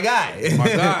 Hey, my guy,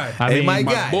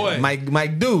 my boy, my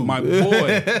dude, my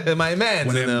boy, my man.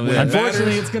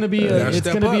 Unfortunately, it's gonna be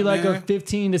like a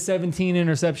 15 to 17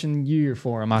 interception year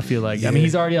for him. I feel like. I mean,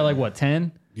 he's already at like what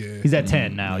 10. Yeah. He's at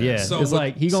 10 now. Yeah. So it's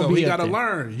like he gotta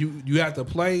learn. You have to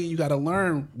play, you gotta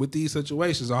learn with these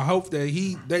situations. I hope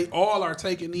that they all are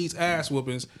taking these ass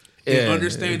whoopings and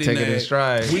understanding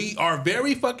that we are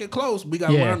very fucking close. We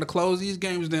gotta learn to close these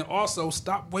games, and then also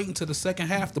stop waiting to the second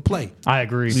half to play. I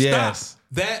agree. Stop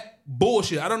that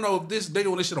bullshit. I don't know if they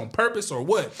doing this shit on purpose or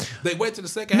what. They wait to the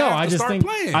second half to start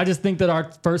playing. I just think that our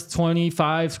first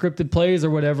 25 scripted plays or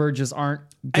whatever just aren't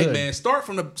good. Hey man, start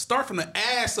from the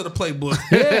ass of the playbook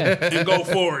and go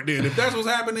forward. Then if that's what's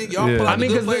happening, y'all play. I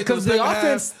mean, because the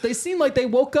offense, they seem like they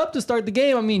woke up to start the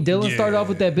game. I mean, Dylan started off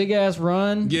with that big ass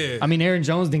run. Yeah. I mean, Aaron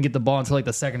Jones didn't get the ball until like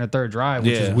the second or third drive,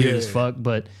 which is weird as fuck.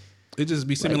 But it just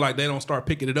be seeming like they don't start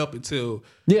picking it up until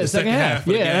the second half.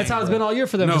 Yeah, that's how it's been all year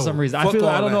for them for some reason. I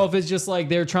don't know if it's just like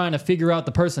they're trying to figure out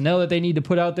the personnel that they need to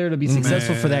put out there to be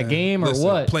successful for that game or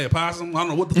what. Play a possum. I don't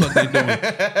know what the fuck they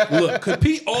doing. Look,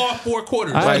 compete all 4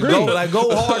 quarters. I agree.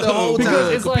 Go hard the whole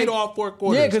time. It's compete all 4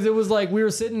 quarters. Yeah, because it was like we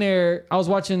were sitting there. I was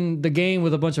watching the game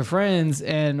with a bunch of friends,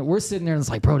 and we're sitting there, and it's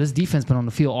like, bro, this defense been on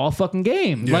the field all fucking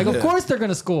game. Like, of course they're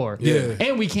gonna score. Yeah,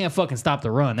 and we can't fucking stop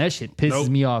the run. That shit pisses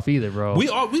me off either, bro.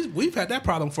 We've had that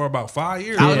problem for about 5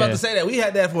 years. I was about to say that we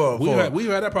had that we've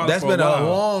had that problem. That's been a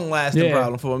long lasting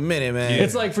problem for a minute, man.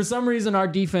 It's like for some reason our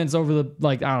defense over the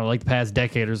the past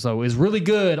decade or so is really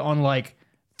good on like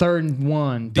 3rd and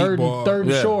 1, third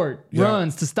and short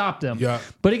runs to stop them. Yeah.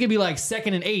 But it could be like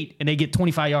 2nd and 8 and they get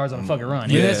 25 yards on a fucking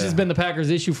run. And that's just been the Packers'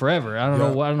 issue forever. I don't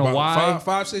know why.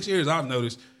 5-6 years I've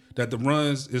noticed that the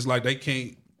runs is like they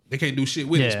can't do shit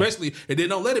with it, especially and then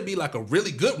don't let it be like a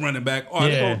really good running back. Oh,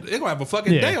 they're gonna have a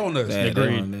fucking day on us. They're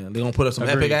gonna put up some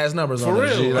epic ass numbers on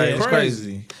us. For real, it's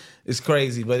crazy. It's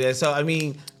crazy, but so I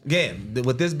mean, again,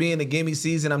 with this being a gimme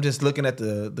season, I'm just looking at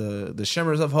the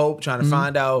shimmers of hope, trying to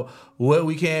find out what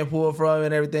we can pull from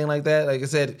and everything like that. Like I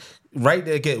said, right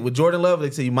there, again, with Jordan Love,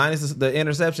 like say you minus the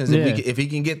interceptions. If he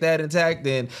can get that intact,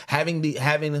 then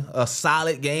having a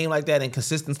solid game like that and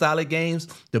consistent solid games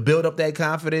to build up that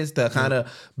confidence, to kind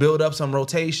of build up some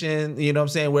rotation. You know what I'm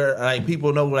saying? Where like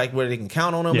people know like where they can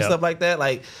count on them and stuff like that.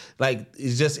 Like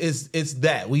it's just it's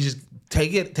that we just.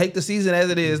 Take the season as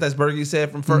it is. That's Berkey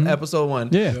said from episode 1.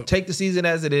 Yeah. Take the season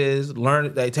as it is.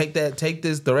 Learn. Take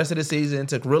the rest of the season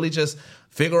to really just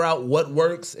figure out what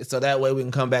works, so that way we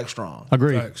can come back strong.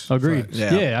 Agreed. Facts.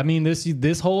 Yeah. I mean,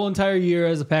 this whole entire year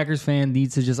as a Packers fan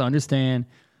needs to just understand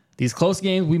these close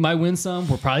games. We might win some.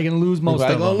 We're probably gonna lose most of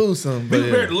them. We're gonna lose some. We're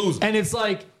prepared to lose them. And it's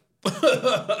like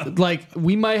like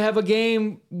we might have a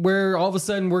game where all of a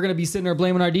sudden we're going to be sitting there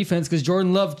blaming our defense because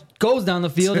Jordan Love goes down the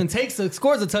field and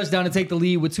scores a touchdown to take the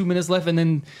lead with 2 minutes left, and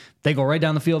then they go right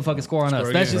down the field and fucking score on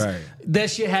us. That's just that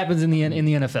shit happens in the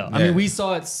NFL. I mean, we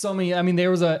saw it so many. I mean,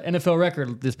 there was an NFL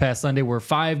record this past Sunday where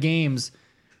 5 games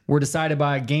were decided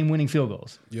by game-winning field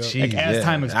goals. Yep. As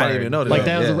time expired. I didn't even know that.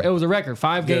 Like it was a record.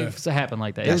 5 games to happen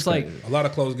like that. It was like a lot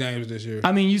of close games this year.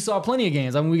 I mean, you saw plenty of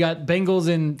games. I mean, we got Bengals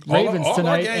and Ravens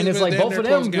tonight, and it's like both of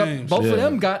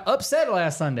them got upset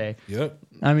last Sunday. Yep.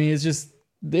 I mean,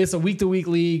 it's a week-to-week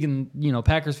league, and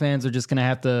Packers fans are just gonna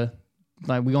have to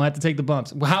we're gonna have to take the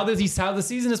bumps. How the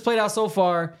season has played out so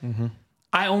far. Mm-hmm.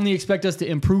 I only expect us to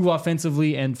improve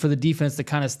offensively and for the defense to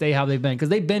kind of stay how they've been because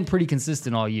they've been pretty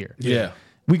consistent all year. Yeah.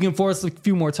 We can force a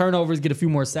few more turnovers, get a few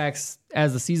more sacks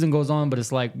as the season goes on, but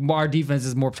it's like our defense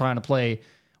is more trying to play.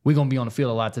 We're going to be on the field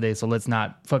a lot today, so let's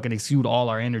not fucking exude all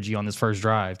our energy on this first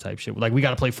drive type shit. Like, we got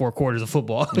to play 4 quarters of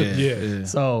football. Yeah.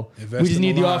 So we just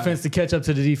need the offense to catch up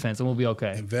to the defense, and we'll be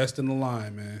okay. Invest in the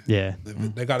line, man. Yeah.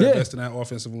 They got to invest in that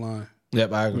offensive line.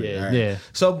 Yep, I agree. Yeah.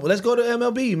 So let's go to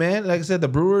MLB, man. Like I said, the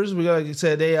Brewers. Like you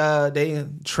said, they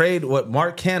trade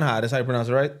Mark Canha. That's how you pronounce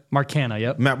it, right? Mark Canha.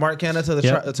 Yep. Mark Canha to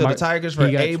the Tigers for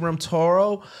Abraham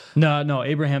Toro. No.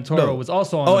 Abraham Toro was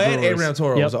also on the Brewers. And Abraham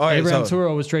Toro. Yep. Abraham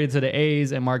Toro was traded to the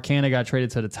A's, and Mark Canha got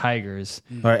traded to the Tigers.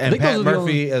 All right, and Pat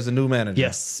Murphy as the new manager.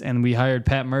 Yes, and we hired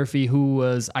Pat Murphy, who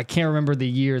was I can't remember the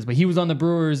years, but he was on the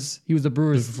Brewers. He was the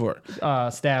Brewers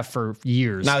staff for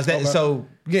years. Now is that so?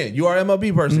 Again, you are an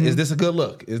MLB person. Mm-hmm. Is this a good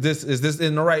look? Is this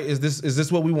in the right? Is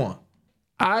this what we want?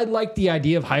 I like the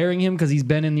idea of hiring him because he's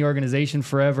been in the organization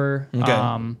forever. Okay.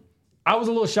 I was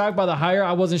a little shocked by the hire.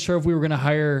 I wasn't sure if we were going to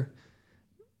hire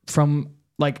from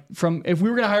if we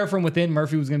were going to hire from within,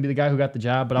 Murphy was going to be the guy who got the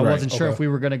job, but I wasn't sure if we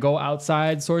were going to go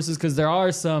outside sources because there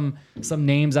are some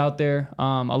names out there.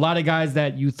 A lot of guys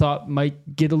that you thought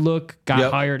might get a look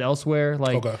got hired elsewhere.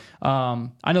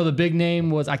 I know the big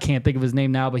name was, I can't think of his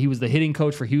name now, but he was the hitting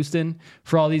coach for Houston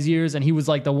for all these years, and he was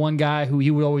like the one guy who he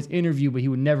would always interview, but he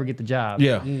would never get the job.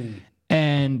 Yeah.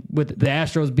 And with the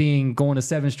Astros going to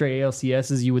 7 straight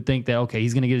ALCSs, you would think that, okay,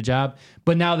 he's going to get a job.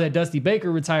 But now that Dusty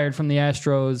Baker retired from the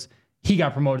Astros, he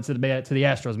got promoted to the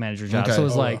Astros manager job. Okay. So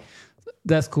it's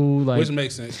that's cool. Like, which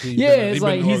makes sense. He's been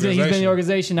in the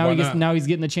organization. Now he's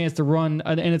getting the chance to run,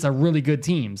 and it's a really good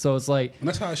team. So it's like, and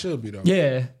that's how it should be, though.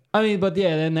 Yeah. I mean, but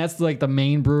yeah, then that's like the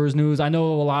main Brewers news. I know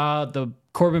a lot of the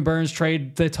Corbin Burns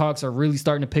trade, the talks are really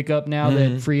starting to pick up now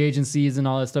that free agencies and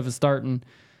all that stuff is starting.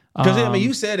 Because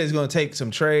you said it's going to take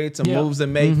some trades, some moves to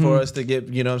make for us to get,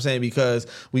 you know what I'm saying? Because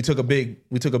we took a big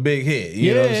hit,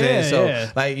 you know what I'm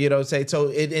saying?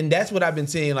 So and that's what I've been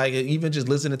seeing. Like even just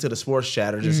listening to the sports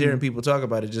chatter, just hearing people talk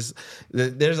about it. Just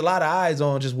there's a lot of eyes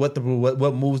on just what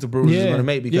moves the Brewers is going to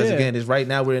make. Because again, it's right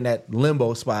now we're in that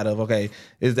limbo spot of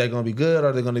is that going to be good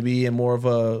or are they going to be in more of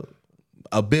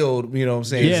a build, you know what I'm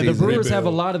saying? Yeah, the Brewers have a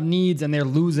lot of needs and they're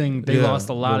losing. They lost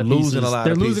a lot of pieces.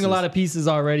 They're losing a lot of pieces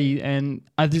already, and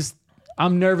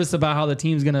I'm nervous about how the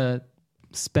team's gonna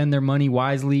spend their money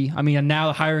wisely. I mean,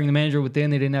 now hiring the manager within,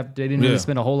 they didn't really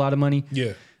spend a whole lot of money.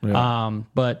 Yeah.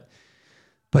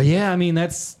 But yeah, I mean,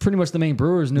 that's pretty much the main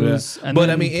Brewers news. Yeah. But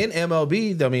I mean, in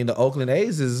MLB, the Oakland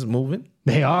A's is moving.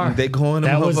 They are. They going to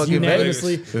motherfucking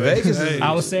Vegas.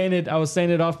 I was saying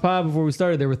it off pod before we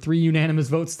started. There were 3 unanimous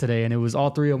votes today, and it was all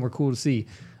 3 of them were cool to see.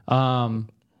 The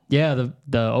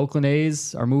Oakland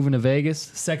A's are moving to Vegas.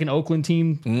 Second Oakland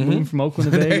team moving from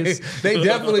Oakland to Vegas. they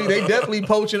definitely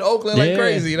poaching Oakland like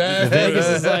crazy. Vegas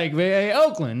is like, hey,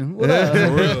 Oakland, what up? For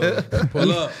real.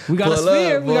 Pull up. We got a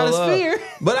sphere. We got a sphere.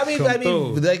 But I mean,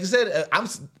 like I said,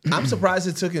 I'm surprised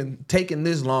it's taking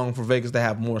this long for Vegas to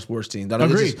have more sports teams. I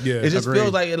mean, Agreed. It just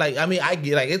feels like I mean, I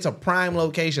get it's a prime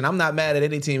location. I'm not mad at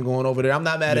any team going over there. I'm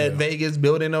not mad at Vegas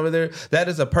building over there. That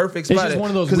is a perfect spot. It's just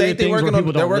one of those weird things where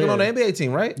people they're working on the NBA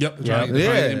team, right? Yep. Right.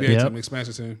 NBA team,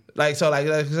 expansion team. Like Yeah,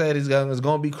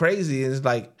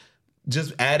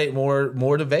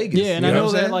 and I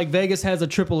know that like Vegas has a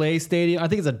AAA stadium. I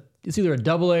think it's either a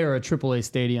AA or a AAA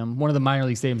stadium. One of the minor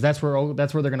league stadiums. That's where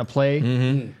they're going to play.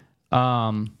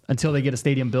 Mm-hmm. Until they get a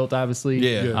stadium built, obviously.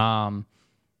 Yeah.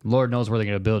 Lord knows where they're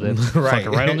going to build it.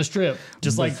 right on the strip.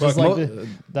 Just like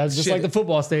the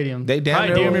football stadium. They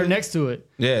damn near next to it.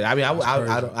 Yeah, I mean,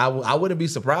 I wouldn't be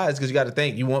surprised because you got to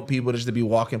think you want people just to be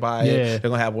walking by it. They're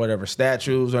gonna have whatever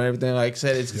statues or everything. Like I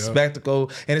said, it's a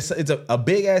spectacle, and it's a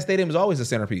big ass stadium is always a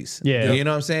centerpiece. Yeah, you know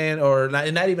what I'm saying, or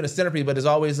not even a centerpiece, but it's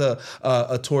always a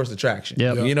tourist attraction.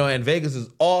 Yeah, you know, and Vegas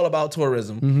is all about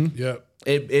tourism. Mm-hmm. Yep,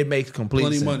 it makes complete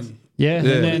plenty sense. Money. Yeah,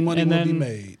 and money will be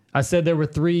made. I said there were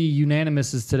 3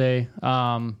 unanimouses today.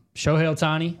 Shohei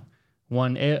Ohtani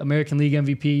won American League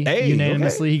MVP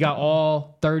unanimously. Okay. He got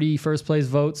all 30 first place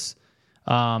votes.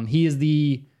 He is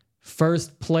the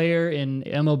first player in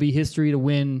MLB history to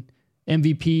win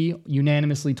MVP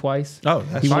unanimously twice. Oh,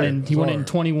 that's right. He won it in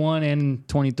 21 and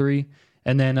 23.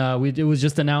 And then it was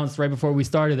just announced right before we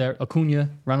started that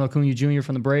Ronald Acuna Jr.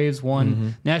 from the Braves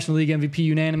won National League MVP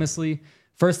unanimously.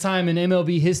 First time in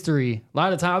MLB history. A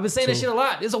lot of time. I've been saying this shit a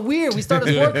lot. It's weird. We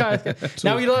started a podcast.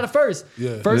 Now we do a lot of firsts.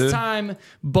 Yeah. First time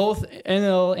both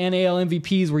NL and AL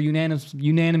MVPs were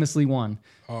unanimously won.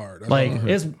 Hard.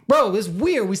 It's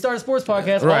weird. We start a sports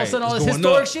podcast. All of a sudden, all this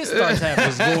historic shit starts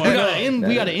happening.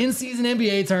 We got an in-season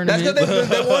NBA tournament. That's because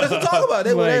they want us to talk about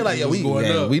it. They're like,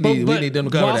 we need them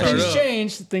to cover that. While things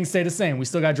change, things stay the same. We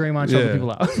still got Draymond choking people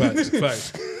out.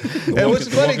 Facts. And which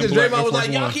is funny because Draymond was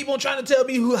like, y'all keep on trying to tell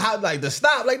me how to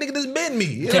stop. Like, nigga, just bend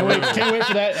me. Can't wait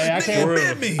for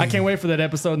that. I can't wait for that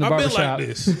episode in the barbershop. I've been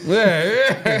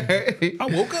like this. I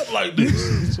woke up like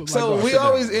this. So we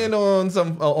always end on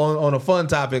on a fun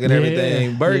topic and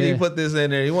everything. Bergie put this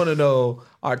in there. You want to know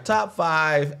our top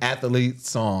 5 athlete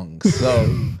songs. So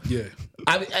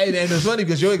and it's funny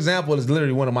because your example is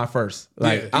literally one of my first.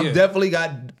 I've definitely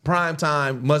got Prime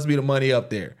Time, Must Be the Money up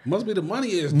there. Must Be the Money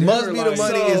is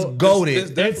goated.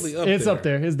 It's definitely up there. It's up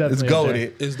there. It's definitely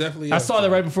goated. It's definitely. I saw that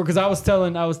right before because I was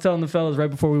telling the fellas right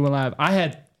before we went live. I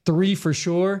had 3 for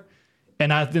sure,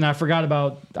 and I forgot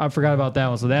about that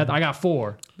one. So that I got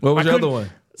 4. What was your other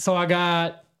one? So I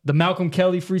got the Malcolm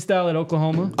Kelly freestyle at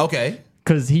Oklahoma. Okay.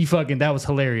 Cause that was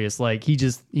hilarious. Like he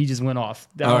just went off.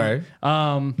 All right.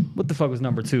 What the fuck was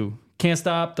number 2? Can't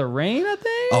Stop the Rain, I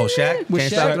think. Oh, Shaq.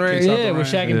 Can't Stop the Rain. Yeah, with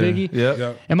Shaq and Biggie.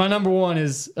 Yep. And my number 1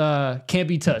 is Can't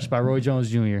Be Touched by Roy Jones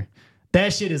Jr.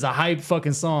 That shit is a hype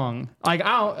fucking song.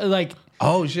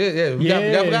 Oh shit! Yeah, we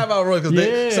forgot about Roy because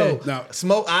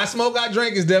I Smoke, I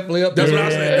Drink is definitely up there. That's what I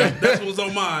said. That's what was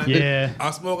on mine. Yeah,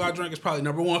 I Smoke, I Drink is probably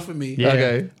number 1 for me. Yeah.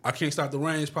 Okay, I Can't Stop the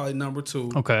Rain is probably number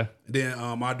 2. Okay, then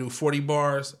I do 40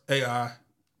 bars AI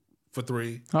for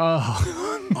 3.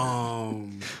 Oh,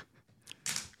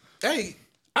 hey,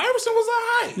 Iverson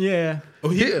was alright. Yeah. Oh,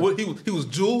 he was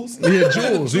Jules. Yeah,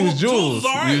 Jules. He was Jules.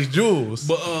 Right. He was Jules.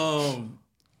 But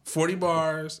 40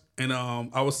 bars and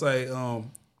I would say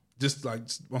just like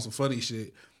on some funny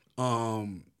shit.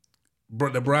 The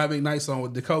Brian McKnight song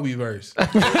with the Kobe verse. I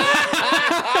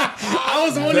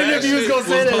was wondering if you was gonna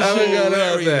say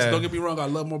that. Don't get me wrong, I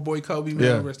love my boy Kobe, man.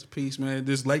 Yeah. Rest in peace, man.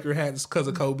 This Laker hat is because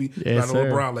of Kobe. Yes, not a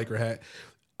LeBron Laker hat.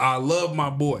 I love my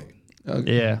boy.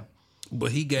 Okay. Yeah.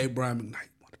 But he gave Brian McKnight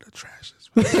one of the trashes.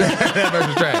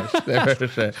 That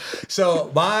versus trash.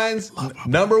 So mine's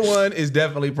number 1 is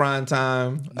definitely Prime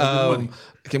Time.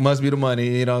 It Must Be the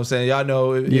Money. You know what I'm saying? Y'all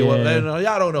know.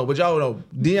 Y'all don't know, but y'all know.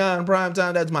 Deion Prime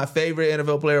Time. That's my favorite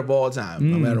NFL player of all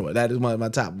time. No matter what. That is my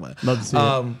top one. Love to see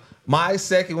it. My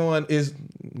second one is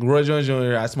Roy Jones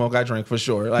Jr. I Smoke, I Drink for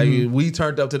sure. Like we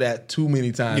turned up to that too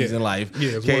many times in life.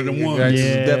 Yeah, it's one of them ones.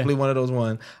 It's definitely one of those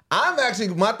ones.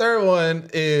 My third one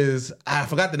is I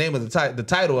forgot the name of the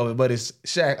title of it, but it's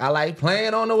Shaq. I like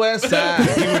playing on the west side.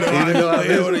 Even though I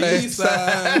miss on the east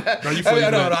side.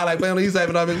 I like playing on the east side,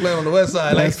 but I miss playing on the west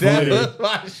side. Like that was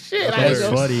my shit. That's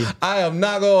funny. I am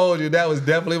not gonna hold you. That was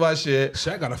definitely my shit.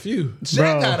 Shaq got a few.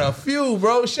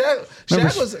 Bro.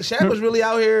 Shaq was really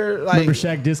out here. Like, remember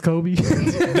Shaq diss Kobe?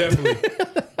 Definitely.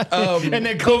 And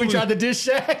then Kobe tried to diss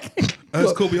Shaq.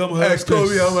 Ask Kobe on my ass. Pause.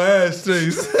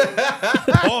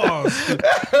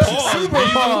 Super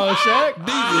pause, Shaq.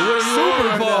 Diesel,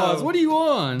 super pause. What are you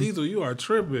on? Diesel, you are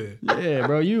tripping. Yeah,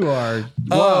 bro, you are.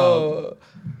 Wow.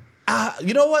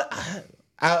 You know what?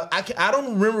 I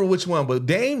don't remember which one, but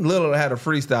Dame Lillard had a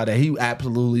freestyle that he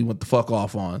absolutely went the fuck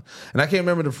off on. And I can't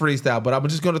remember the freestyle, but I'm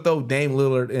just going to throw Dame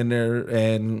Lillard in there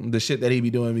and the shit that he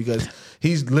be doing because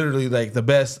he's literally like the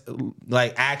best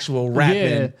like actual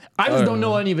rapping. Yeah. I just don't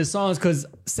know any of his songs because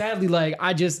sadly, like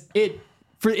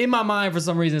in my mind, for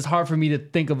some reason, it's hard for me to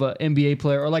think of an NBA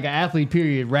player or like an athlete,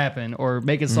 period, rapping or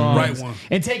making songs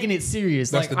and taking it serious.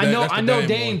 That's like I know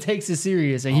Dame takes it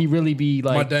serious and he really be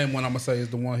like my Dame one. I'm gonna say is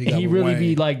the one he got. He really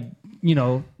be like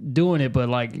doing it, but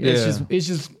like it's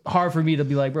just hard for me to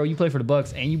be like, bro, you play for the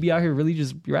Bucks and you be out here really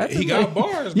just rapping. He got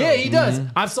bars. Though. Yeah, he does.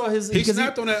 I saw his. He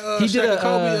snapped on that. He did a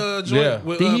Kobe joint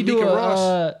with did he do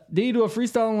Ross. Did he do a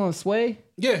freestyle on Sway?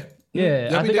 Yeah.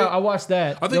 Yeah, I think I watched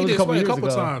that. I think he did Sway a couple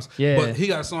times. Yeah. But he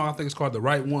got a song, I think it's called The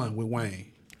Right One with Wayne.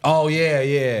 Oh,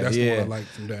 yeah. That's the one I like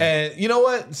from that. And you know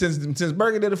what? Since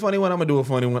Berger did a funny one, I'm going to do a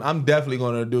funny one. I'm definitely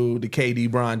going to do the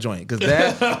KD Bron joint. Because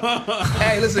that...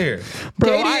 Hey, listen here.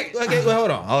 Bro,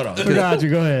 hold on. Forgot you.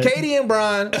 Go ahead. KD and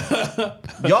Bron,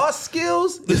 y'all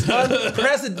skills is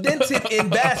unprecedented in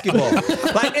basketball.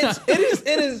 Like,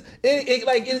 it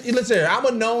listen here, I'm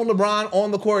a known LeBron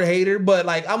on the court hater, but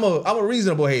like I'm a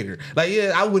reasonable hater. Like,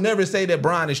 yeah, I would never say that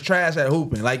Bron is trash at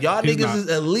hooping. Like, y'all niggas is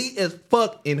elite as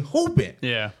fuck in hooping.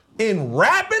 Yeah. In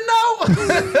rapping though,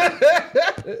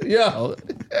 yo,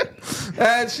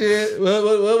 that shit.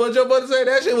 What your brother say?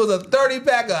 That shit was a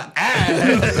 30-pack of ass.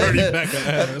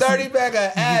 30-pack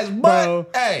of ass. But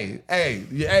hey,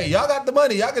 y'all got the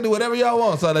money. Y'all can do whatever y'all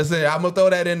want. So let's say I'm gonna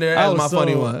throw that in there as my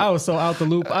funny one. I was so out the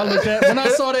loop. I looked at when I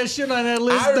saw that shit on that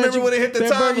list. I remember when it hit the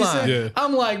timeline. Yeah.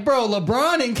 I'm like, bro,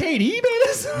 LeBron and KD did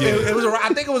this. Yeah. It was.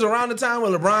 I think it was around the time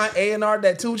when LeBron A&R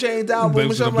that 2 Chainz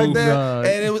album or something like that,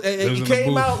 and it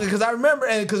came out. Because I remember,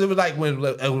 and because it was like when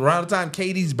around the time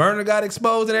KD's burner got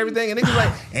exposed and everything, and it was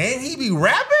like, and he be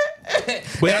rapping.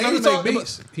 But I know he make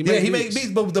beats. He make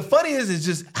beats. But the funny is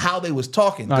just how they was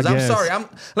talking. Because I'm sorry, I'm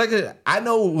like, I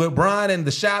know with Bron and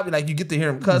the shop, like you get to hear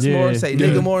him cuss more, say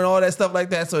nigga more, and all that stuff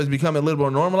like that. So it's becoming a little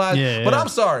more normalized. But I'm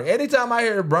sorry, anytime I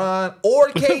hear Bron or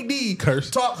KD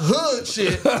talk hood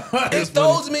shit, it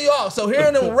throws me off. So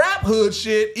hearing them rap hood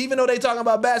shit, even though they talking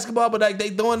about basketball, but like they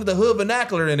throwing the hood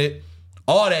vernacular in it.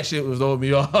 All that shit was throwing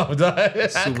me off. I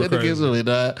couldn't get with it,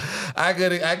 dog. I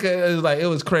couldn't. It was like it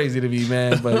was crazy to me,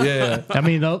 man. But yeah, I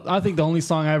mean, I think the only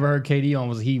song I ever heard KD on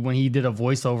was when he did a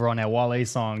voiceover on that Wale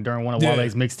song during one of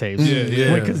Wale's mixtapes.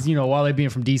 Yeah. Because Wale being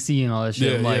from DC and all that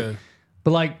shit.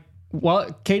 But like.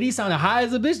 Well, KD sounded high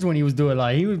as a bitch when he was doing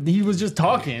like he was just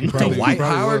talking. Dwight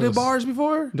Howard did bars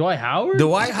before. Dwight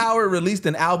Howard released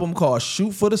an album called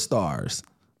 "Shoot for the Stars."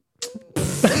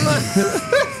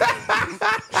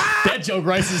 That joke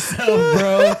writes itself,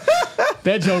 bro.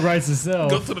 That joke writes itself.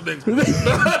 Go to the next one.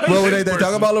 What were they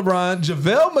talking about? LeBron,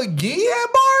 JaVale McGee had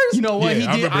bars. You know what he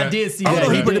did? I did see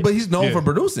that. But he's known for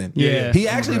producing. Yeah, he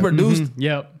actually produced.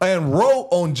 Yep. And wrote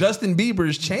on Justin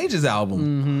Bieber's Changes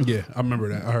album. Yeah, I remember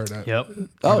that. I heard that. Yep.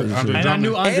 And I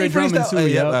knew Andre Drummond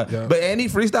too. But he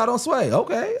freestyled on Sway.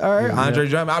 Okay, all right. Andre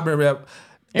Drummond. I remember that.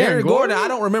 Aaron Gordon. I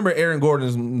don't remember Aaron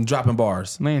Gordon's dropping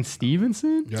bars. Lance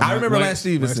Stevenson? Yeah, I remember Lance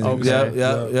Stevenson. Yeah.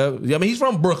 I mean, he's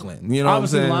from Brooklyn. You know what I'm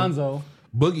saying? Lonzo.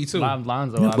 Boogie too.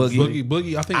 Lonzo.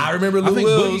 Boogie. I remember Lou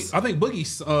Williams. I think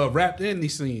Boogie rapped in the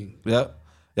scene. Yep.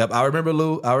 I remember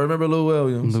Lou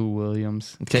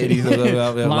Williams. KD's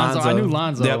Lonzo. I knew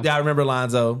Lonzo. Yep. Yeah, I remember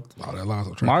Lonzo. Oh, that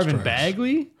Lonzo. Marvin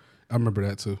Bagley. I remember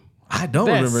that too. I don't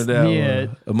remember that. Yeah.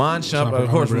 Amon Shump, of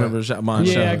course, remember Amon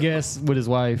Shump. Yeah, I guess with his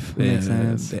wife. Makes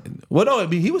sense. Well, no,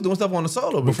 he was doing stuff on the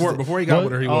solo before he got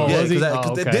with her. He was.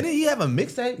 Didn't he have a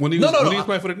mixtape? When he was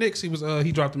playing for the Knicks, he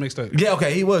dropped the mixtape. Yeah,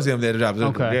 okay, he was him there to drop it.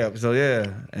 Okay, yeah, so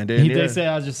yeah, and then they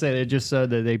said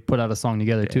that they put out a song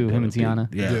together too, him and Tiana.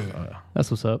 Yeah,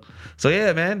 that's what's up. So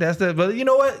yeah, man, that's the. But you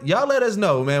know what? Y'all let us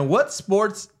know, man. What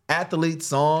sports athlete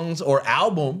songs or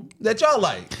album that y'all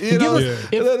like? You know,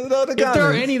 if there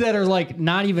are any that are like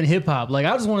not even hip hop, like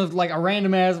I just want to like a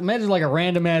random ass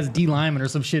D Lyman or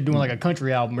some shit doing like a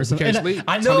country album or something.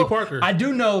 I know Tony Parker. I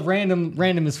do know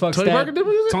random as fuck. Tony Parker did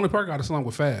music? Tony Parker got a song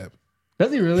with Fab.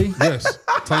 Does he really? Yes.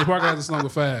 Tony Parker has a song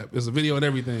with Fab. There's a video and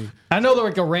everything. I know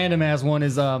like a random ass one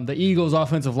is the Eagles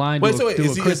offensive line. Wait,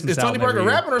 is Tony Parker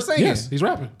rapping or singing? Yes, he's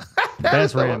rapping.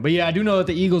 That's random. But yeah, I do know that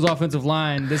the Eagles offensive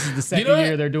line, this is the second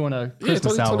year they're doing a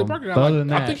Christmas album. Tony Parker got other than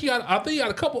that, I think he got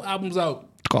a couple albums out.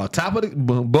 It's called Top of the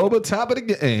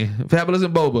Game. Fabulous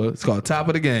and Boba. It's called Top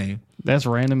of the Game. That's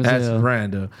random as hell. That's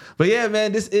random. But yeah,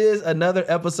 man, this is another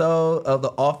episode of the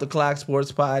Off the Clock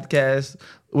Sports Podcast.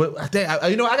 I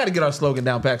got to get our slogan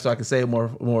down packed so I can say it more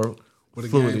where the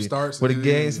game starts. Where the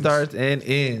game starts and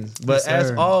ends. But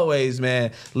as always,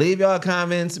 man, leave y'all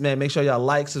comments, man. Make sure y'all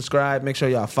like, subscribe. Make sure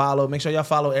y'all follow. Make sure y'all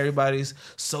follow everybody's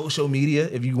social media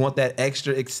if you want that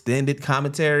extra extended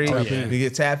commentary. You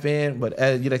can tap in. But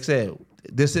as like I said,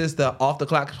 this is the Off the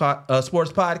Clock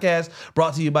Sports Podcast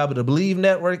brought to you by the Believe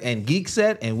Network and Geek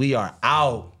Set, and we are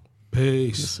out.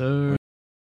 Peace. Yes, sir.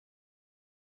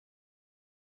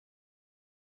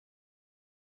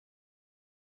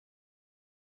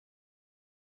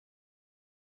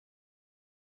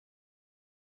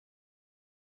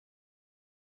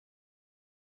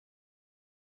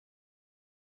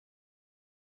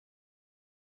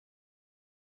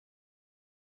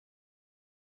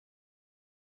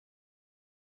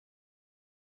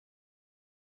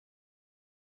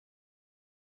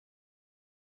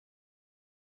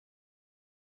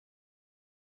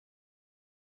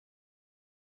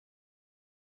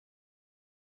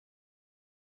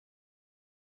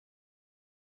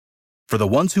 For the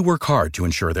ones who work hard to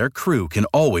ensure their crew can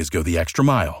always go the extra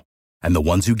mile, and the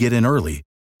ones who get in early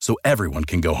so everyone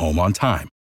can go home on time,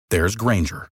 there's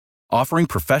Grainger, offering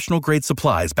professional-grade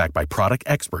supplies backed by product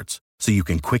experts so you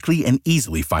can quickly and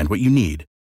easily find what you need.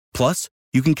 Plus,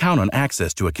 you can count on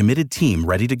access to a committed team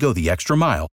ready to go the extra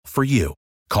mile for you.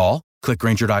 Call, click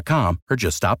Grainger.com, or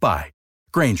just stop by.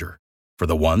 Grainger, for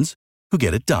the ones who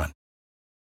get it done.